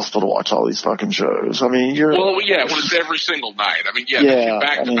impossible to watch all these fucking shows. I mean, when it's every single night. I mean, they should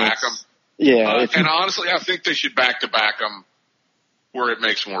back to back them. Yeah, and honestly, I think they should back to back them where it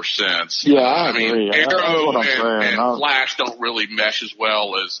makes more sense. Yeah, I agree. mean, Arrow and Flash don't really mesh as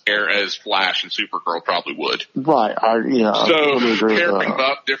well as Flash and Supergirl probably would. Right. So pairing them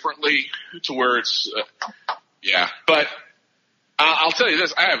up differently to where it's But I'll tell you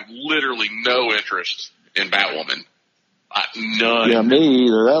this: I have literally no interest in Batwoman. None. Yeah, me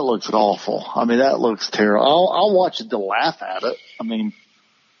either. That looks awful. I mean, that looks terrible. I'll watch it to laugh at it. I mean,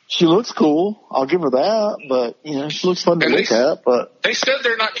 she looks cool. I'll give her that, but she looks fun to look at. But they said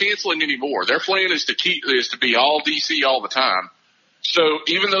they're not canceling anymore. Their plan is to be all DC all the time. So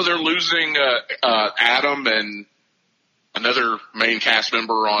even though they're losing Adam and another main cast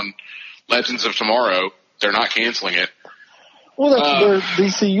member on Legends of Tomorrow, they're not canceling it. Well, that's their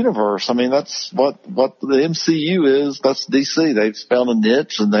DC universe. I mean, that's what the MCU is. That's DC. They've found a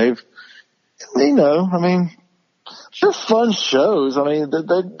niche, and I mean, they're fun shows. I mean, they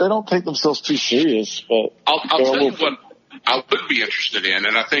don't take themselves too serious. But I'll tell you what I would be interested in,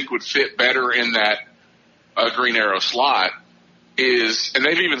 and I think would fit better in that Green Arrow slot is, and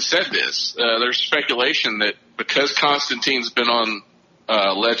they've even said this, there's speculation that because Constantine's been on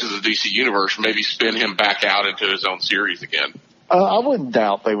Legends of DC Universe, maybe spin him back out into his own series again. I wouldn't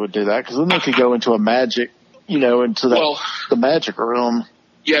doubt they would do that, because then they could go into a magic, into the magic realm.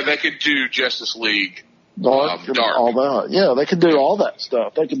 Yeah, they could do Justice League. Dark. All that. Yeah, they could do all that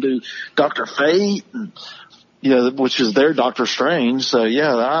stuff. They could do Dr. Fate, and, which is their Doctor Strange. So,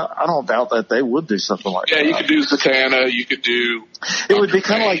 yeah, I don't doubt that they would do something like that. Yeah, you could do Zatanna. You could do... It would be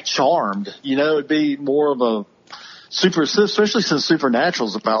kind of like Charmed. It would be more of a especially since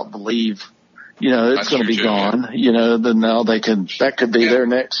Supernatural's about to leave. It's going to be gone. Yeah. Then now that could be their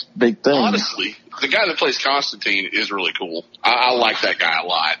next big thing. Honestly, the guy that plays Constantine is really cool. I like that guy a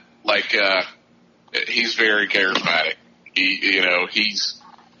lot. Like, he's very charismatic. He's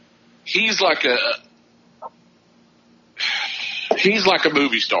like a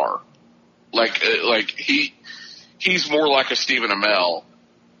movie star. He's more like a Stephen Amell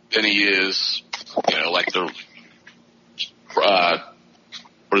than he is, like the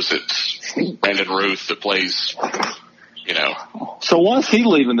what is it, Brandon Ruth that plays, So why is he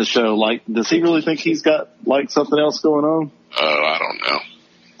leaving the show? Like, does he really think he's got something else going on? I don't know.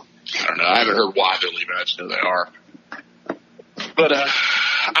 I haven't heard why they're leaving. I just know they are. But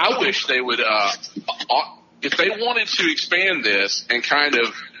I wish they would, if they wanted to expand this and kind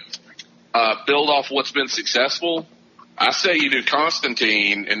of build off what's been successful, I say you do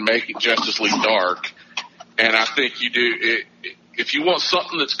Constantine and make it Justice League Dark. And I think you do it. If you want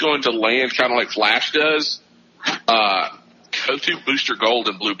something that's going to land kind of like Flash does, go to Booster Gold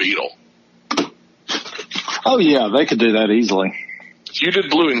and Blue Beetle. Oh, yeah, they could do that easily. If you did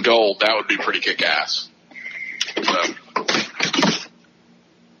Blue and Gold, that would be pretty kick-ass. So.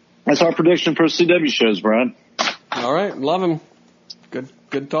 That's our prediction for CW shows, Brian. All right, love them.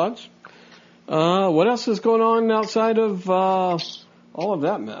 Good thoughts. What else is going on outside of all of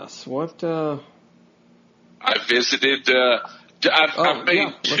that mess? What? I visited. I've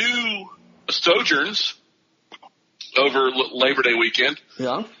made 2 sojourns over Labor Day weekend.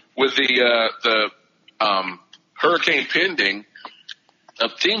 Yeah. With the hurricane pending,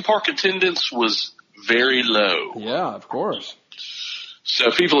 theme park attendance was very low. Yeah, of course.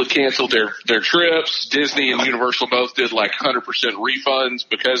 So people had canceled their trips. Disney and Universal both did 100% refunds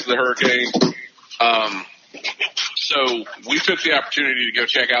because of the hurricane. So we took the opportunity to go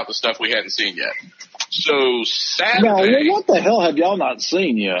check out the stuff we hadn't seen yet. So Saturday... Now, what the hell have y'all not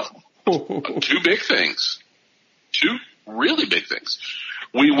seen yet? 2 big things. 2 really big things.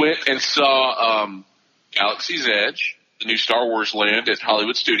 We went and saw Galaxy's Edge, the new Star Wars land at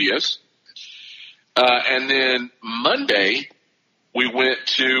Hollywood Studios. And then Monday, we went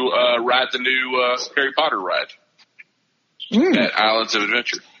to ride the new Harry Potter ride at Islands of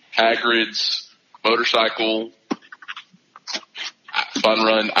Adventure. Hagrid's motorcycle fun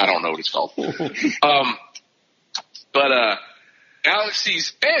run. I don't know what it's called. But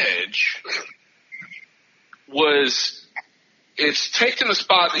Galaxy's Edge it's taken a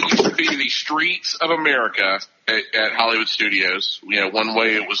spot that used to be the streets of America at Hollywood Studios. One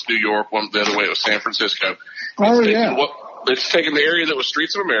way it was New York, the other way it was San Francisco. It's taken the area that was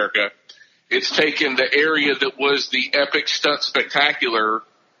Streets of America. It's taken the area that was the epic stunt spectacular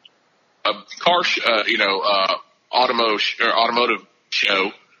automotive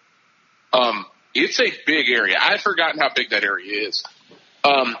show. It's a big area. I'd forgotten how big that area is.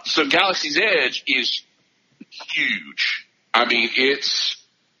 So Galaxy's Edge is huge. I mean, it's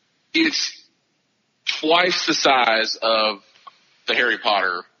twice the size of the Harry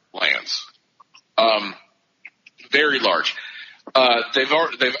Potter lands. Very large.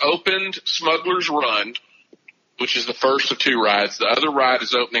 They've opened Smuggler's Run, which is the first of 2 rides. The other ride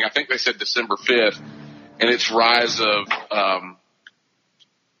is opening, I think they said December 5th, and it's Rise of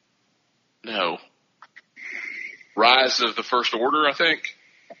the First Order, I think.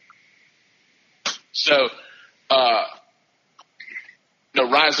 So No,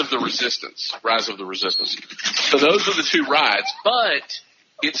 Rise of the Resistance. So those are the two rides, but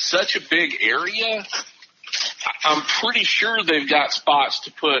it's such a big area. I'm pretty sure they've got spots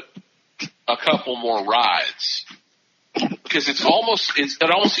to put a couple more rides because it's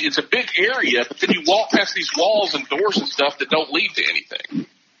a big area, but then you walk past these walls and doors and stuff that don't lead to anything.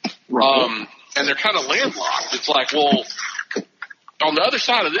 Right. And they're kind of landlocked. It's like, well, on the other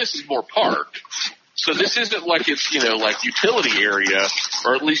side of this is more park. So this isn't like it's, like utility area,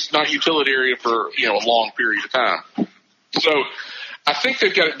 or at least not utility area for, a long period of time. So I think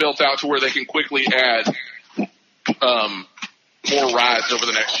they've got it built out to where they can quickly add more rides over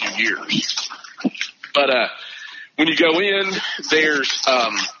the next few years. But when you go in, there's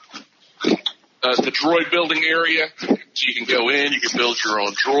the droid building area. So you can go in, you can build your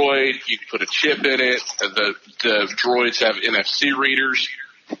own droid, you can put a chip in it. The droids have NFC readers.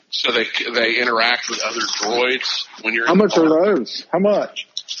 So they interact with other droids when you're. How much are those? How much?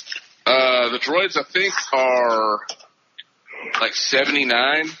 The droids I think are like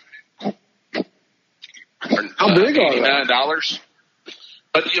 $79. How big are they? $89.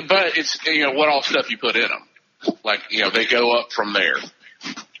 But it's what all stuff you put in them. Like they go up from there.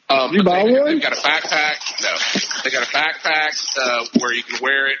 You buy one? They've got a backpack. No, they got a backpack where you can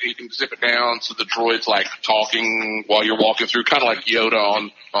wear it. And you can zip it down so the droid's like talking while you're walking through, kind of like Yoda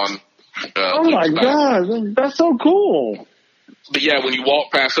on. Oh my God, that's so cool! But yeah, when you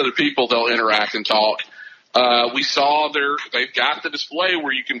walk past other people, they'll interact and talk. We saw they've got the display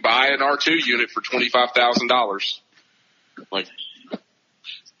where you can buy an R2 unit for $25,000. Like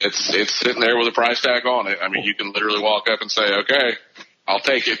it's sitting there with a price tag on it. I mean, you can literally walk up and say, "Okay, I'll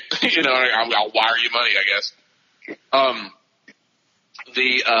take it." I'll wire you money, I guess.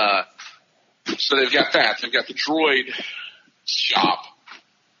 So they've got that. They've got the droid shop.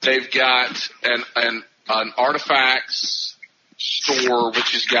 They've got an artifacts store,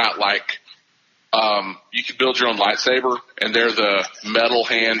 which has got like, you can build your own lightsaber, and they're the metal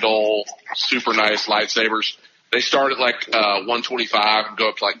handle, super nice lightsabers. They start at like, $125 and go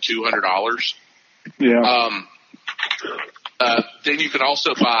up to like $200. Yeah. Then you can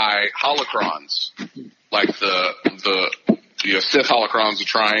also buy holocrons, like the Sith holocron's a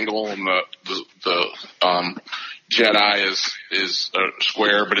triangle, and the Jedi is a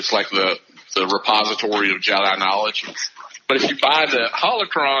square, but it's like the repository of Jedi knowledge. But if you buy the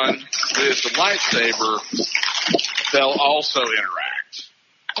holocron with the lightsaber, they'll also interact.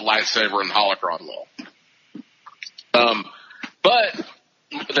 The lightsaber and the holocron will. But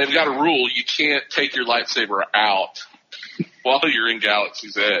they've got a rule: you can't take your lightsaber out while you're in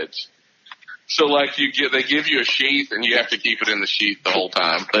Galaxy's Edge. So like they give you a sheath and you have to keep it in the sheath the whole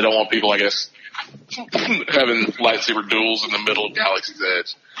time. They don't want people, I guess, having lightsaber duels in the middle of Galaxy's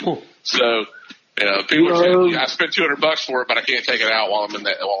Edge. Cool. So, people are saying, I spent $200 for it, but I can't take it out while I'm in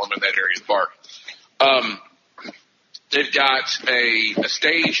that area of the park. They've got a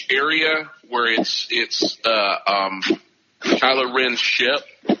stage area where it's Kylo Ren's ship,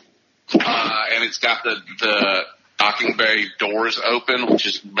 and it's got the docking bay doors open,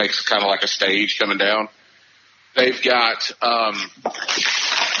 which makes kind of like a stage coming down. They've got 3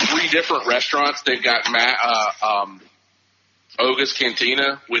 different restaurants. They've got Oga's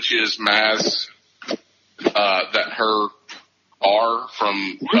Cantina, which is Maz, that her bar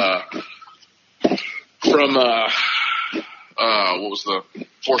from what was the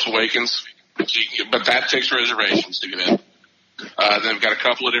Force Awakens? But that takes reservations to get in. They've got a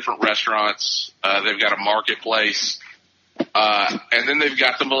couple of different restaurants. They've got a marketplace. And then they've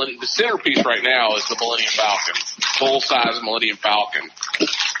got the centerpiece right now is the Millennium Falcon. Full-size Millennium Falcon.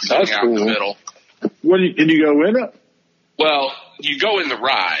 That's out cool. in the middle. Can you go in it? Well, you go in the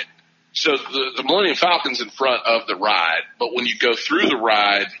ride. So the Millennium Falcon's in front of the ride. But when you go through the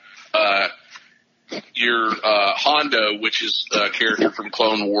ride, your Hondo, which is a character from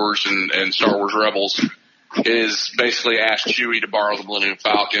Clone Wars and Star Wars Rebels, is basically asked Chewie to borrow the Millennium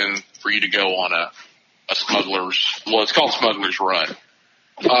Falcon for you to go on a smuggler's, it's called Smuggler's Run.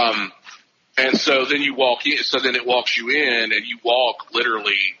 And so then you walk in, so then it walks you in, and you walk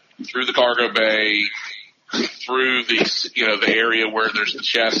literally through the cargo bay, through the area where there's the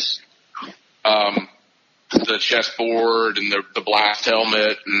chessboard and the blast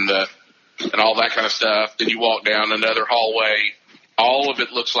helmet and all that kind of stuff. Then you walk down another hallway. All of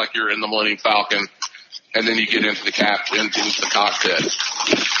it looks like you're in the Millennium Falcon. And then you get into the cockpit. And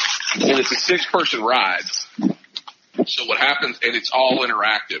it's a 6-person ride. So what happens, and it's all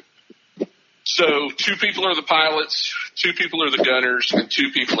interactive. So 2 people are the pilots, 2 people are the gunners, and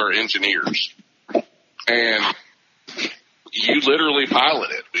 2 people are engineers. And you literally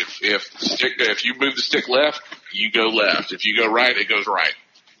pilot it. If you move the stick left, you go left. If you go right, it goes right.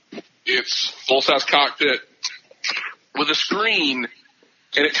 It's full-size cockpit with a screen,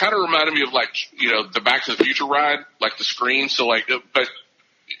 and it kind of reminded me of, like, the Back to the Future ride, like the screen. So, like, but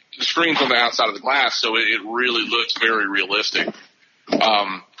the screen's on the outside of the glass, so it really looks very realistic.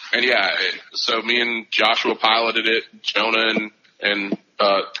 And yeah, so me and Joshua piloted it. Jonah and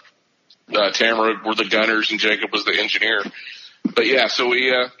Tamara were the gunners, and Jacob was the engineer. But yeah, so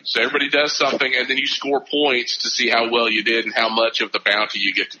everybody does something, and then you score points to see how well you did and how much of the bounty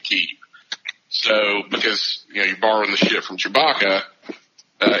you get to keep. So, because, you're borrowing the shit from Chewbacca,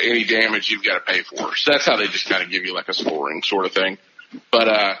 any damage you've got to pay for. So that's how they just kind of give you like a scoring sort of thing. But,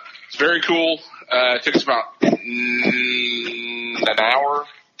 it's very cool. It took us about an hour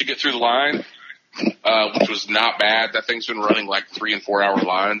to get through the line, which was not bad. That thing's been running like 3 and 4 hour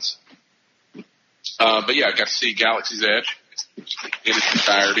lines. But yeah, I got to see Galaxy's Edge in its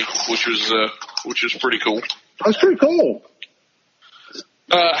entirety, which was pretty cool. That's pretty cool.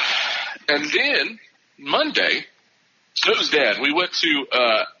 And then Monday, so it was dead. We went to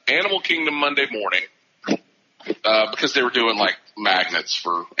Animal Kingdom Monday morning because they were doing like magnets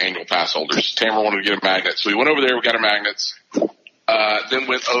for annual pass holders. Tamara wanted to get a magnet, so we went over there. We got our magnets. Then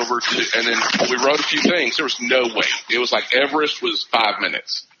went over and then we rode a few things. There was no wait. It was like Everest was 5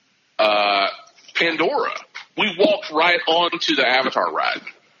 minutes. Pandora, we walked right onto the Avatar ride.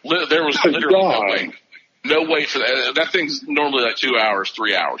 There was literally no wait. No wait for that. That thing's normally like 2 hours,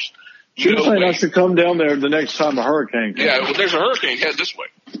 3 hours. You're saying I should come down there the next time a hurricane comes. Yeah, well, there's a hurricane headed this way.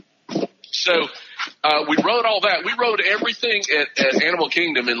 So we rode all that. We rode everything at Animal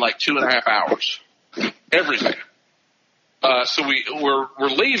Kingdom in like 2.5 hours. Everything. So we're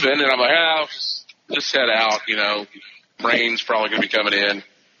leaving, and I'm like, just head out. Rain's probably going to be coming in.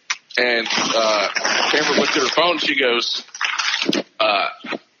 And Tamara looked at her phone. She goes,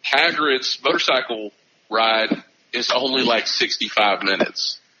 Hagrid's motorcycle ride is only like 65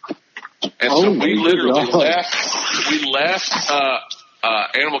 minutes. And so we literally left. We left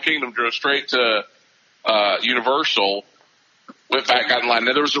Animal Kingdom, drove straight to Universal, went back, got in line.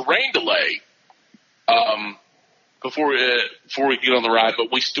 Now there was a rain delay before we get on the ride,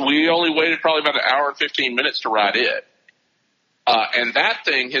 but we only waited probably about an hour and 15 minutes to ride it. And that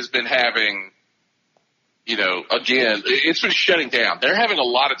thing has been having, again, it's been shutting down. They're having a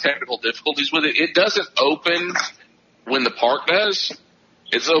lot of technical difficulties with it. It doesn't open when the park does.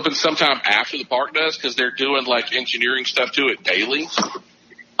 It's open sometime after the park does because they're doing like engineering stuff to it daily.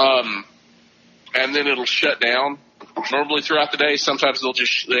 And then it'll shut down normally throughout the day. Sometimes they'll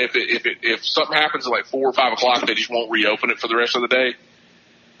just, if something happens at like 4 or 5 o'clock, they just won't reopen it for the rest of the day.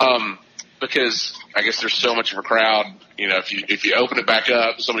 Because I guess there's so much of a crowd, if you open it back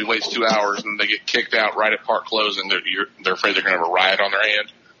up, somebody waits 2 hours and they get kicked out right at park closing, they're afraid they're going to have a riot on their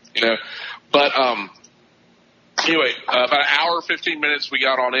hand, But, anyway, about an hour, 15 minutes we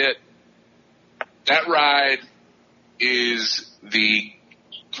got on it. That ride is the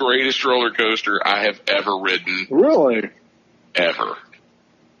greatest roller coaster I have ever ridden. Really? Ever.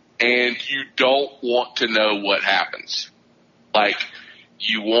 And you don't want to know what happens. Like,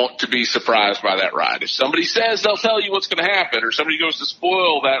 you want to be surprised by that ride. If somebody says they'll tell you what's going to happen, or somebody goes to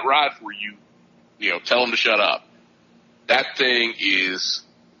spoil that ride for you, tell them to shut up. That thing is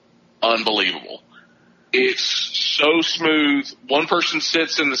unbelievable. It's so smooth. One person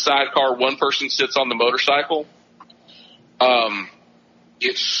sits in the sidecar, one person sits on the motorcycle.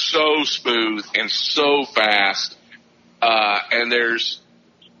 It's so smooth and so fast. And there's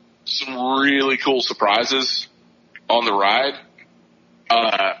some really cool surprises on the ride.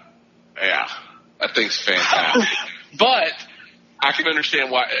 Yeah, that thing's fantastic. But I can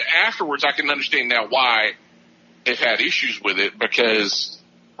understand why. Afterwards, I can understand now why they've had issues with it, because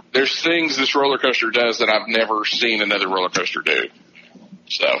there's things this roller coaster does that I've never seen another roller coaster do.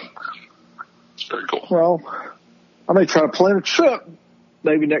 So it's very cool. Well, I may try to plan a trip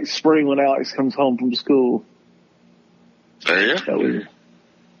maybe next spring when Alex comes home from school. There you go.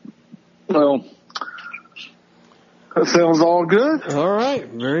 Well, that sounds all good. All right,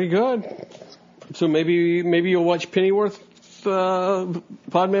 very good. So maybe you'll watch Pennyworth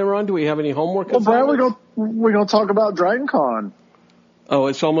Podman Run. Do we have any homework? Well, Brad, we're gonna talk about Dragon Con. Oh,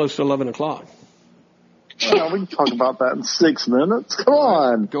 it's almost 11 o'clock. Well, we can talk about that in 6 minutes. Come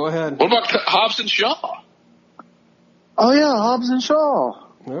on. Go ahead. What about Hobbs and Shaw? Oh yeah, Hobbs and Shaw. All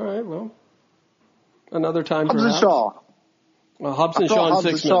right, well, another time. Hobbs and Shaw. Well, Hobbs and Shaw in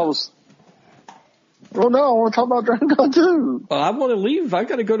 6 minutes. Well, no, I want to talk about Dragon Con too. Well, I want to leave. I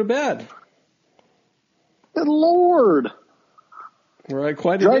got to go to bed. Good Lord. All right,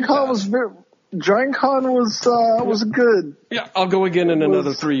 quite a Dragon Con was good. Yeah, I'll go again in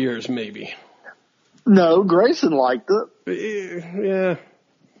another 3 years, maybe. No, Grayson liked it. Yeah.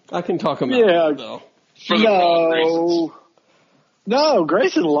 I can talk him out, though. No,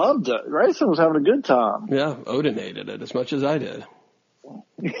 Grayson loved it. Grayson was having a good time. Yeah, Odin hated it as much as I did.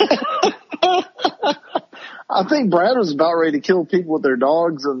 I think Brad was about ready to kill people with their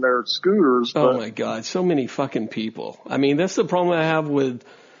dogs and their scooters. Oh, my God. So many fucking people. I mean, that's the problem I have with,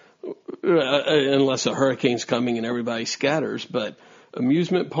 unless a hurricane's coming and everybody scatters, but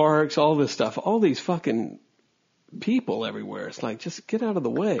amusement parks, all this stuff, all these fucking people everywhere. It's like, just get out of the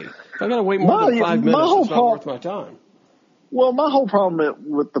way. If I got to wait more than 5 minutes, it's not worth my time. Well, my whole problem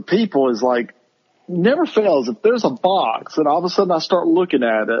with the people is like, never fails. If there's a box and all of a sudden I start looking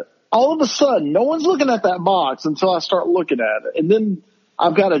at it, all of a sudden no one's looking at that box until I start looking at it. And then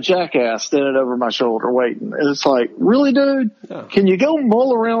I've got a jackass standing over my shoulder waiting. And it's like, really, dude? Yeah. Can you go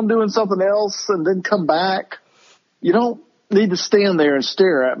mull around doing something else and then come back? You don't need to stand there and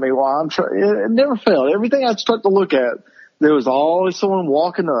stare at me while I'm trying. It never failed. Everything I'd start to look at, there was always someone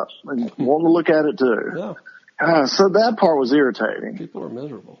walking up and wanting to look at it too. Yeah. So that part was irritating. People are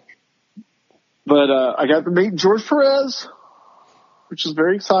miserable. But I got to meet George Perez, which is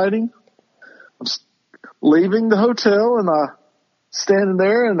very exciting. I'm leaving the hotel and standing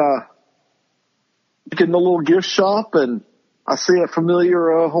there and getting a little gift shop and I see a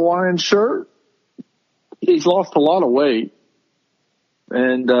familiar Hawaiian shirt. He's lost a lot of weight.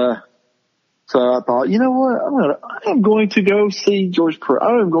 And so I thought, you know what? I am going to go see George Perez.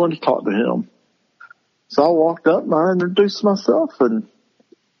 I am going to talk to him. So I walked up and I introduced myself and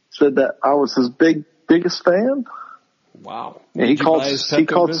said that I was his biggest fan. Wow. And he called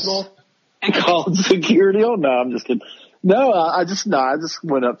security on. No, I'm just kidding. No, I just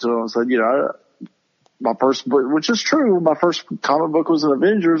went up to him and said, you know, my first book, which is true, my first comic book was an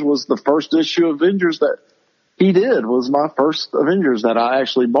Avengers, was the first issue of Avengers that he did, was my first Avengers that I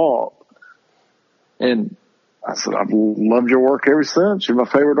actually bought. And I said, I've loved your work ever since. You're my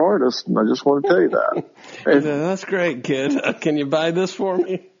favorite artist, and I just want to tell you that. And, that's great, kid. Can you buy this for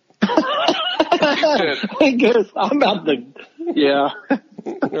me? I guess I'm about to, yeah.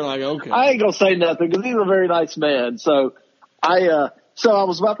 You're like, okay. I ain't going to say nothing because he's a very nice man. So I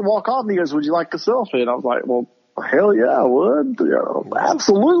was about to walk off and he goes, would you like a selfie? And I was like, well, hell yeah, I would.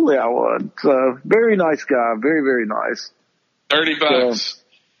 Absolutely I would. So very nice guy. Very, very nice. $30.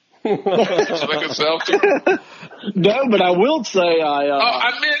 Would you like a selfie? No, but I will say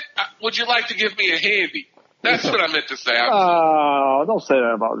I meant, would you like to give me a handy? That's what I meant to say. Don't say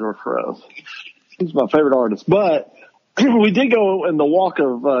that about George Perez. He's my favorite artist. But we did go in the Walk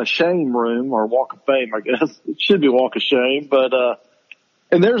of Shame room, or Walk of Fame, I guess. It should be Walk of Shame. But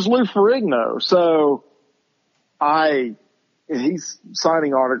and there's Lou Ferrigno. So he's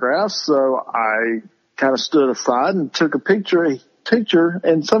signing autographs. So I kind of stood aside and took a picture,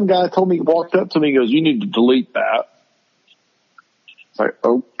 and some guy told me, walked up to me and goes, you need to delete that. It's like,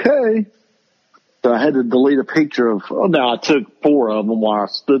 okay. So I had to delete a picture of, I took 4 of them while I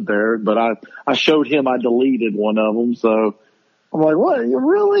stood there, but I showed him I deleted one of them. So I'm like, what? You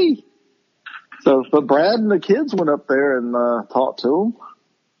really? So, but Brad and the kids went up there and talked to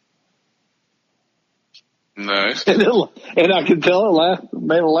him. Nice. And I could tell it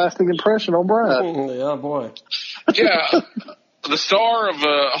made a lasting impression on Brad. Yeah, boy. Yeah. The star of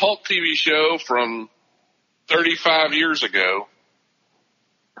a Hulk TV show from 35 years ago.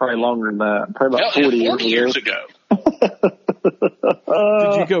 Probably longer than that. Probably about 40 years ago. Did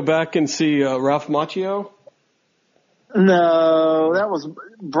you go back and see Ralph Macchio? No, that was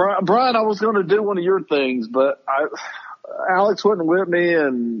Brian. I was going to do one of your things, but Alex wasn't with me,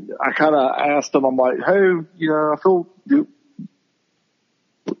 and I kind of asked him. I'm like, hey, I feel.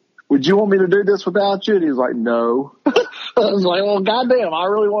 Would you want me to do this without you? And he was like, no. I was like, well, goddamn, I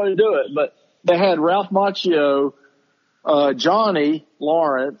really want to do it. But they had Ralph Macchio, Johnny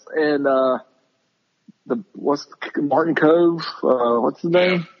Lawrence, and Martin Cove? What's his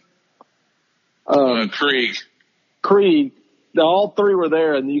name? Krieg. All 3 were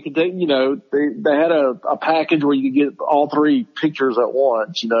there, and you could take, they had a package where you could get all 3 pictures at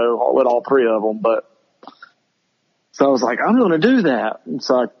once, with all 3 of them. But so I was like, I'm going to do that. And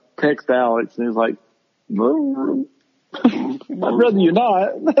so I texted Alex, and he was like, no, I'd rather you not.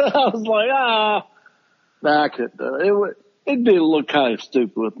 I was like, nah, I couldn't do it. It'd be a little kind of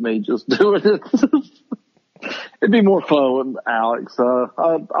stupid with me just doing it. It'd be more fun with Alex.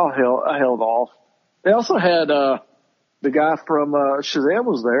 I held off. They also had the guy from Shazam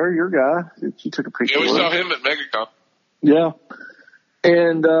was there, your guy. You took a picture. Yeah, we saw him at MegaCon. Yeah.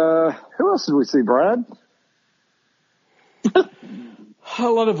 And who else did we see, Brad? A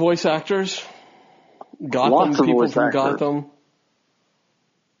lot of voice actors. Gotham, people from Gotham.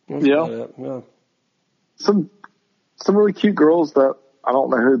 Yeah. some really cute girls that I don't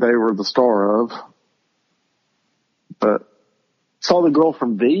know who they were the star of, but saw the girl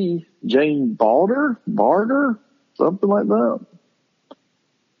from V, Jane Barter, something like that.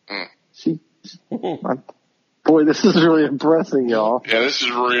 Boy, this is really impressing, y'all. Yeah, this is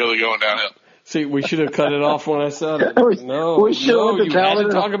really going downhill. See, we should have cut it off when I said it. We should have went to Calvin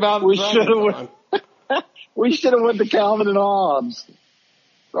and talk about. We should have went to Calvin and Hobbes,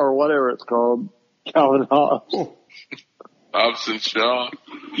 or whatever it's called, Calvin and Hobbes. Hobbs and Shaw.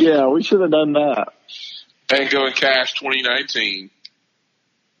 Yeah, we should have done that. Tango and Cash 2019.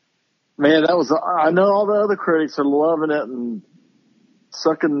 Man, that was. I know all the other critics are loving it and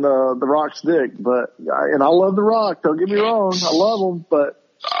sucking the Rock's dick, and I love the Rock. Don't get me wrong, I love him, but.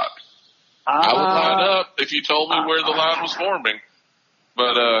 I would line up if you told me where the line was forming.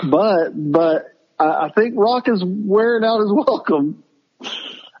 But I think Rock is wearing out his welcome.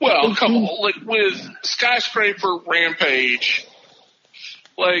 Well, come on, like with Skyscraper Rampage,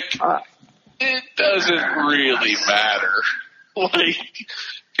 it doesn't really matter. Like,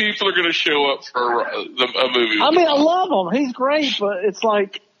 people are going to show up for a movie. I mean, I love him. He's great, but it's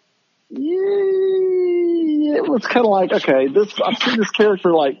like, it was kind of like, okay, I've seen this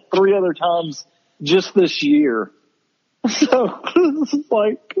character like 3 other times just this year. So this is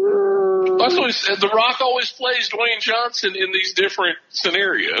like. That's what he said. The Rock always plays Dwayne Johnson in these different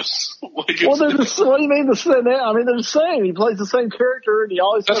scenarios. What do you mean the same? I mean, they're the same. He plays the same character, and he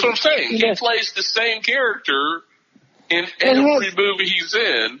always. That's what I'm saying. He plays the same character in every movie he's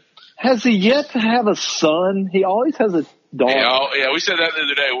in. Has he yet to have a son? He always has a daughter. Yeah, we said that the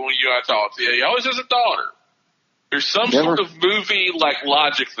other day when you and I talked. Yeah, he always has a daughter. There's some sort of movie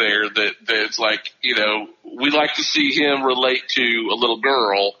logic there that's like, we like to see him relate to a little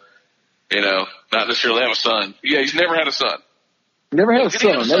girl, not necessarily have a son. Yeah, he's never had a son. Never had a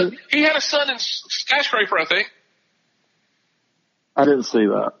son. He had a son in Skyscraper, I think. I didn't see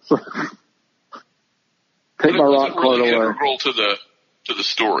that. Take my Rock quote away. Integral to the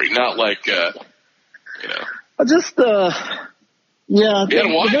story, not like I just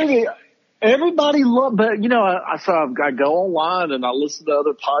maybe everybody loved, but I go online and I listen to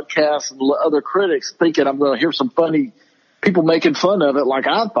other podcasts and other critics, thinking I'm going to hear some funny people making fun of it, like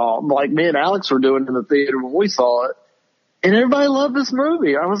I thought, like me and Alex were doing in the theater when we saw it, and everybody loved this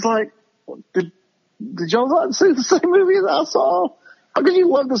movie. I was like, did y'all not see the same movie that I saw? How can you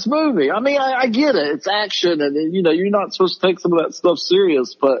love this movie? I mean, I get it. It's action and, you're not supposed to take some of that stuff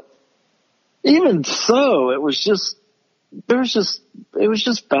serious, but even so, it was just bad.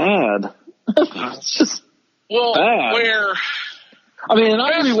 It's just bad. Where, I mean, and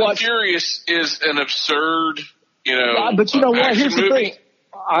I Fast really and watched. Furious is an absurd, but you know what? Here's the movie. thing.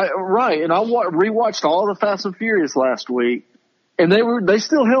 And I rewatched all the Fast and Furious last week, and they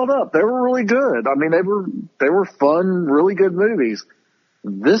still held up. They were really good. I mean, they were fun, really good movies.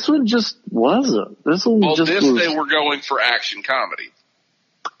 This one just wasn't. This one they were going for action comedy.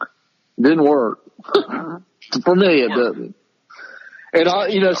 Didn't work. For me, it didn't.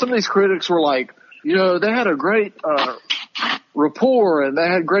 And some of these critics were like, they had a great rapport and they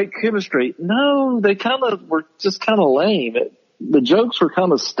had great chemistry. No, they were just kind of lame. The jokes were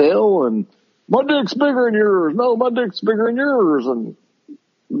kind of stale and my dick's bigger than yours. No, my dick's bigger than yours. And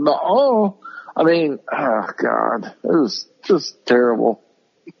no, I mean, oh God, it was just terrible.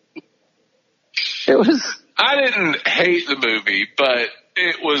 I didn't hate the movie, but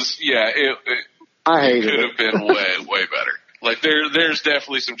it was, I hated it. Could have been way, way better. Like there's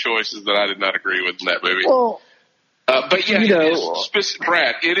definitely some choices that I did not agree with in that movie. Well, but yeah,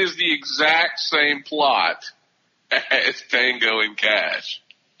 Brad, it is the exact same plot as Tango and Cash.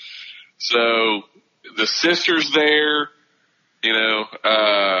 So the sister's there,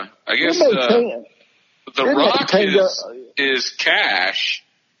 I guess the Rock is Cash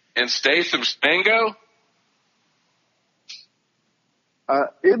and Statham's Tango.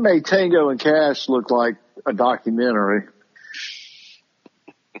 It made Tango and Cash look like a documentary.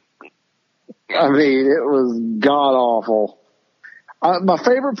 I mean, it was god awful. My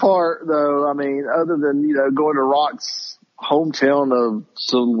favorite part, though, I mean, other than going to Rock's hometown of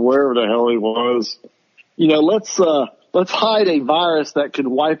wherever the hell he was, let's hide a virus that could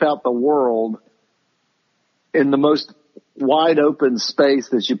wipe out the world in the most wide open space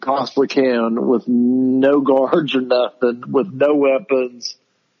that you possibly can, with no guards or nothing, with no weapons.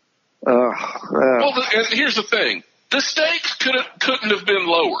 Well, and here's the thing: the stakes couldn't have been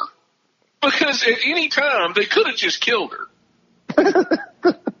lower, because at any time they could have just killed her.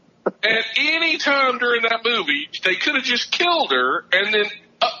 At any time during that movie, they could have just killed her, and then,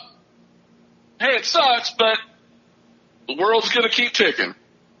 hey, it sucks, but the world's going to keep ticking.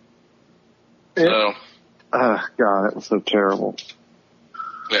 Yeah. God, it was so terrible.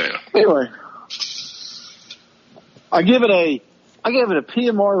 Yeah. Anyway, I give it a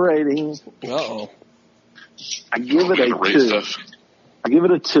PMR rating. Uh-oh. I give it a 2. I give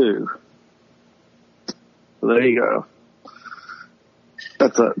it a 2. So there you go.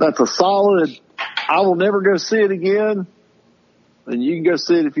 That's a solid. I will never go see it again. And you can go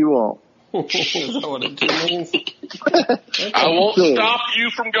see it if you want. Is that what it means? I won't stop you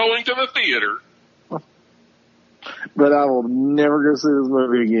from going to the theater. But I will never go see this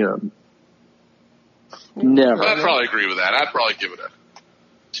movie again. Never. I'd probably agree with that. I'd probably give it a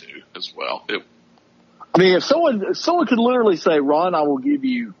 2 as well. I mean, if someone could literally say, Ron, I will give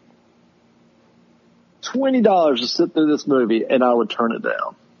you $20 to sit through this movie, and I would turn it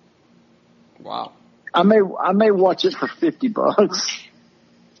down. Wow. I may watch it for $50,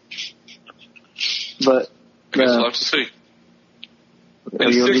 but I guess we'll have to see.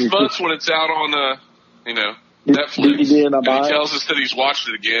 In 6 months when it's out on Netflix, and he tells us that he's watched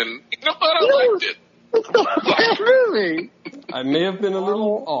it again. You know what? I liked it. It's not a bad movie. I may have been a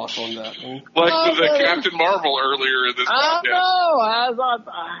little off on that one. Like with the Captain Marvel earlier in this podcast. I know.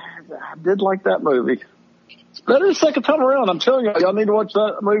 I did like that movie. It's better the second time around. I'm telling you, y'all need to watch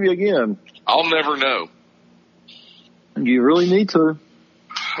that movie again. I'll never know. You really need to.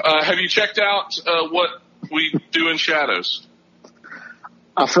 Have you checked out what we do in Shadows?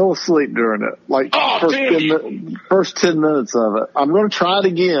 I fell asleep during it. Like first 10 minutes of it. I'm going to try it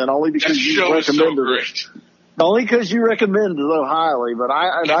again, only because you recommended it. Only because you recommended it so highly, but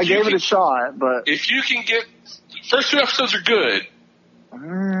I gave it a shot. But if you can get first 2 episodes are good,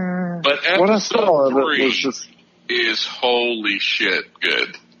 but what I saw episode of it 3 was just is holy shit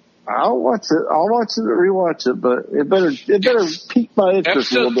good. I'll watch it. Rewatch it, but it better pique my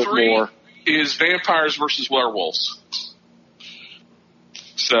interest a little bit more. Episode 3 is vampires versus werewolves.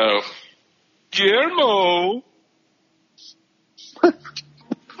 So, Guillermo. I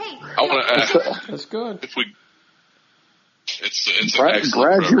want to. That's good. If we, it's Brad, an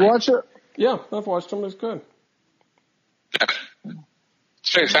excellent Brad, you watch it? Yeah, I've watched them. It's good.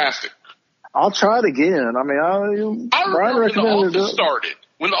 It's fantastic. I'll try it again. I mean, Brian recommended it.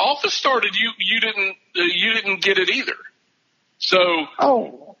 When The Office started, you didn't get it either. So,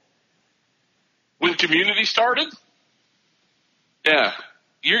 when Community started, yeah,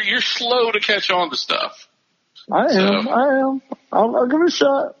 you're slow to catch on to stuff. I am. I'll give it a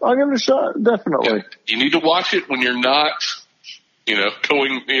shot. Definitely. Yeah, you need to watch it when you're not,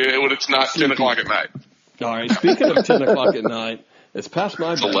 when it's not 10 o'clock at night. All right. Speaking of 10 o'clock at night, it's past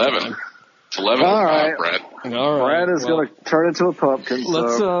my bedtime. 11. It's 11 All right. Brad. All right. Brad is going to turn into a pumpkin.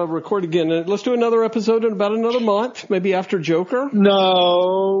 Let's record again. Let's do another episode in about another month, maybe after Joker.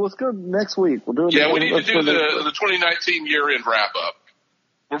 No, let's go next week. We'll do it. Yeah, we need to do the 2019 year-end wrap-up.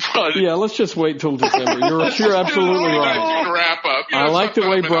 Let's just wait till December. You're absolutely right. Wrap up. I like the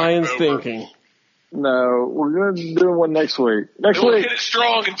way Brian's thinking. No, we're going to do one next week. We'll hit it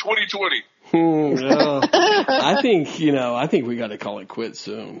strong in 2020. I think we got to call it quits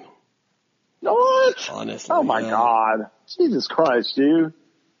soon. What? Honestly. Oh my God. Jesus Christ, dude.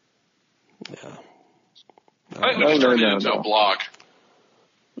 Yeah. I think we should turn it into a blog.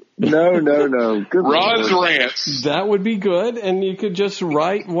 No. Good Ron's rants. That would be good, and you could just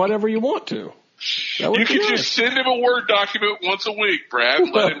write whatever you want to. You could just send him a Word document once a week, Brad.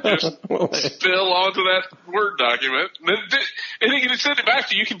 Let him just spill onto that Word document. And he can send it back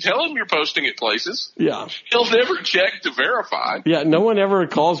to you. You can tell him you're posting it places. Yeah. He'll never check to verify. Yeah, no one ever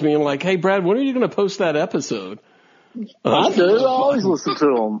calls me and like, hey, Brad, when are you going to post that episode? I do. I always listen to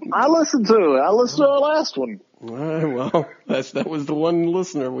them. I listen to it. I listened to our last one. All right, well, that was the one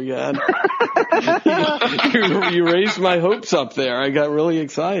listener we had. you raised my hopes up there. I got really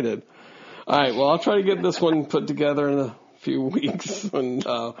excited. All right, well, I'll try to get this one put together in a few weeks. And,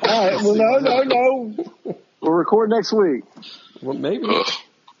 all right, well, no. We'll record next week. Well, maybe.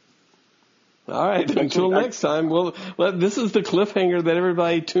 All right, until next time. Well, this is the cliffhanger that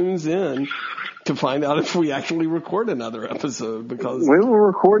everybody tunes in to find out if we actually record another episode. Because we will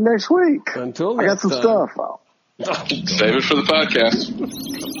record next week. Until next time. I got some stuff. Save it for the podcast.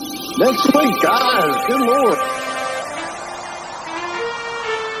 Next week, guys. Good Lord.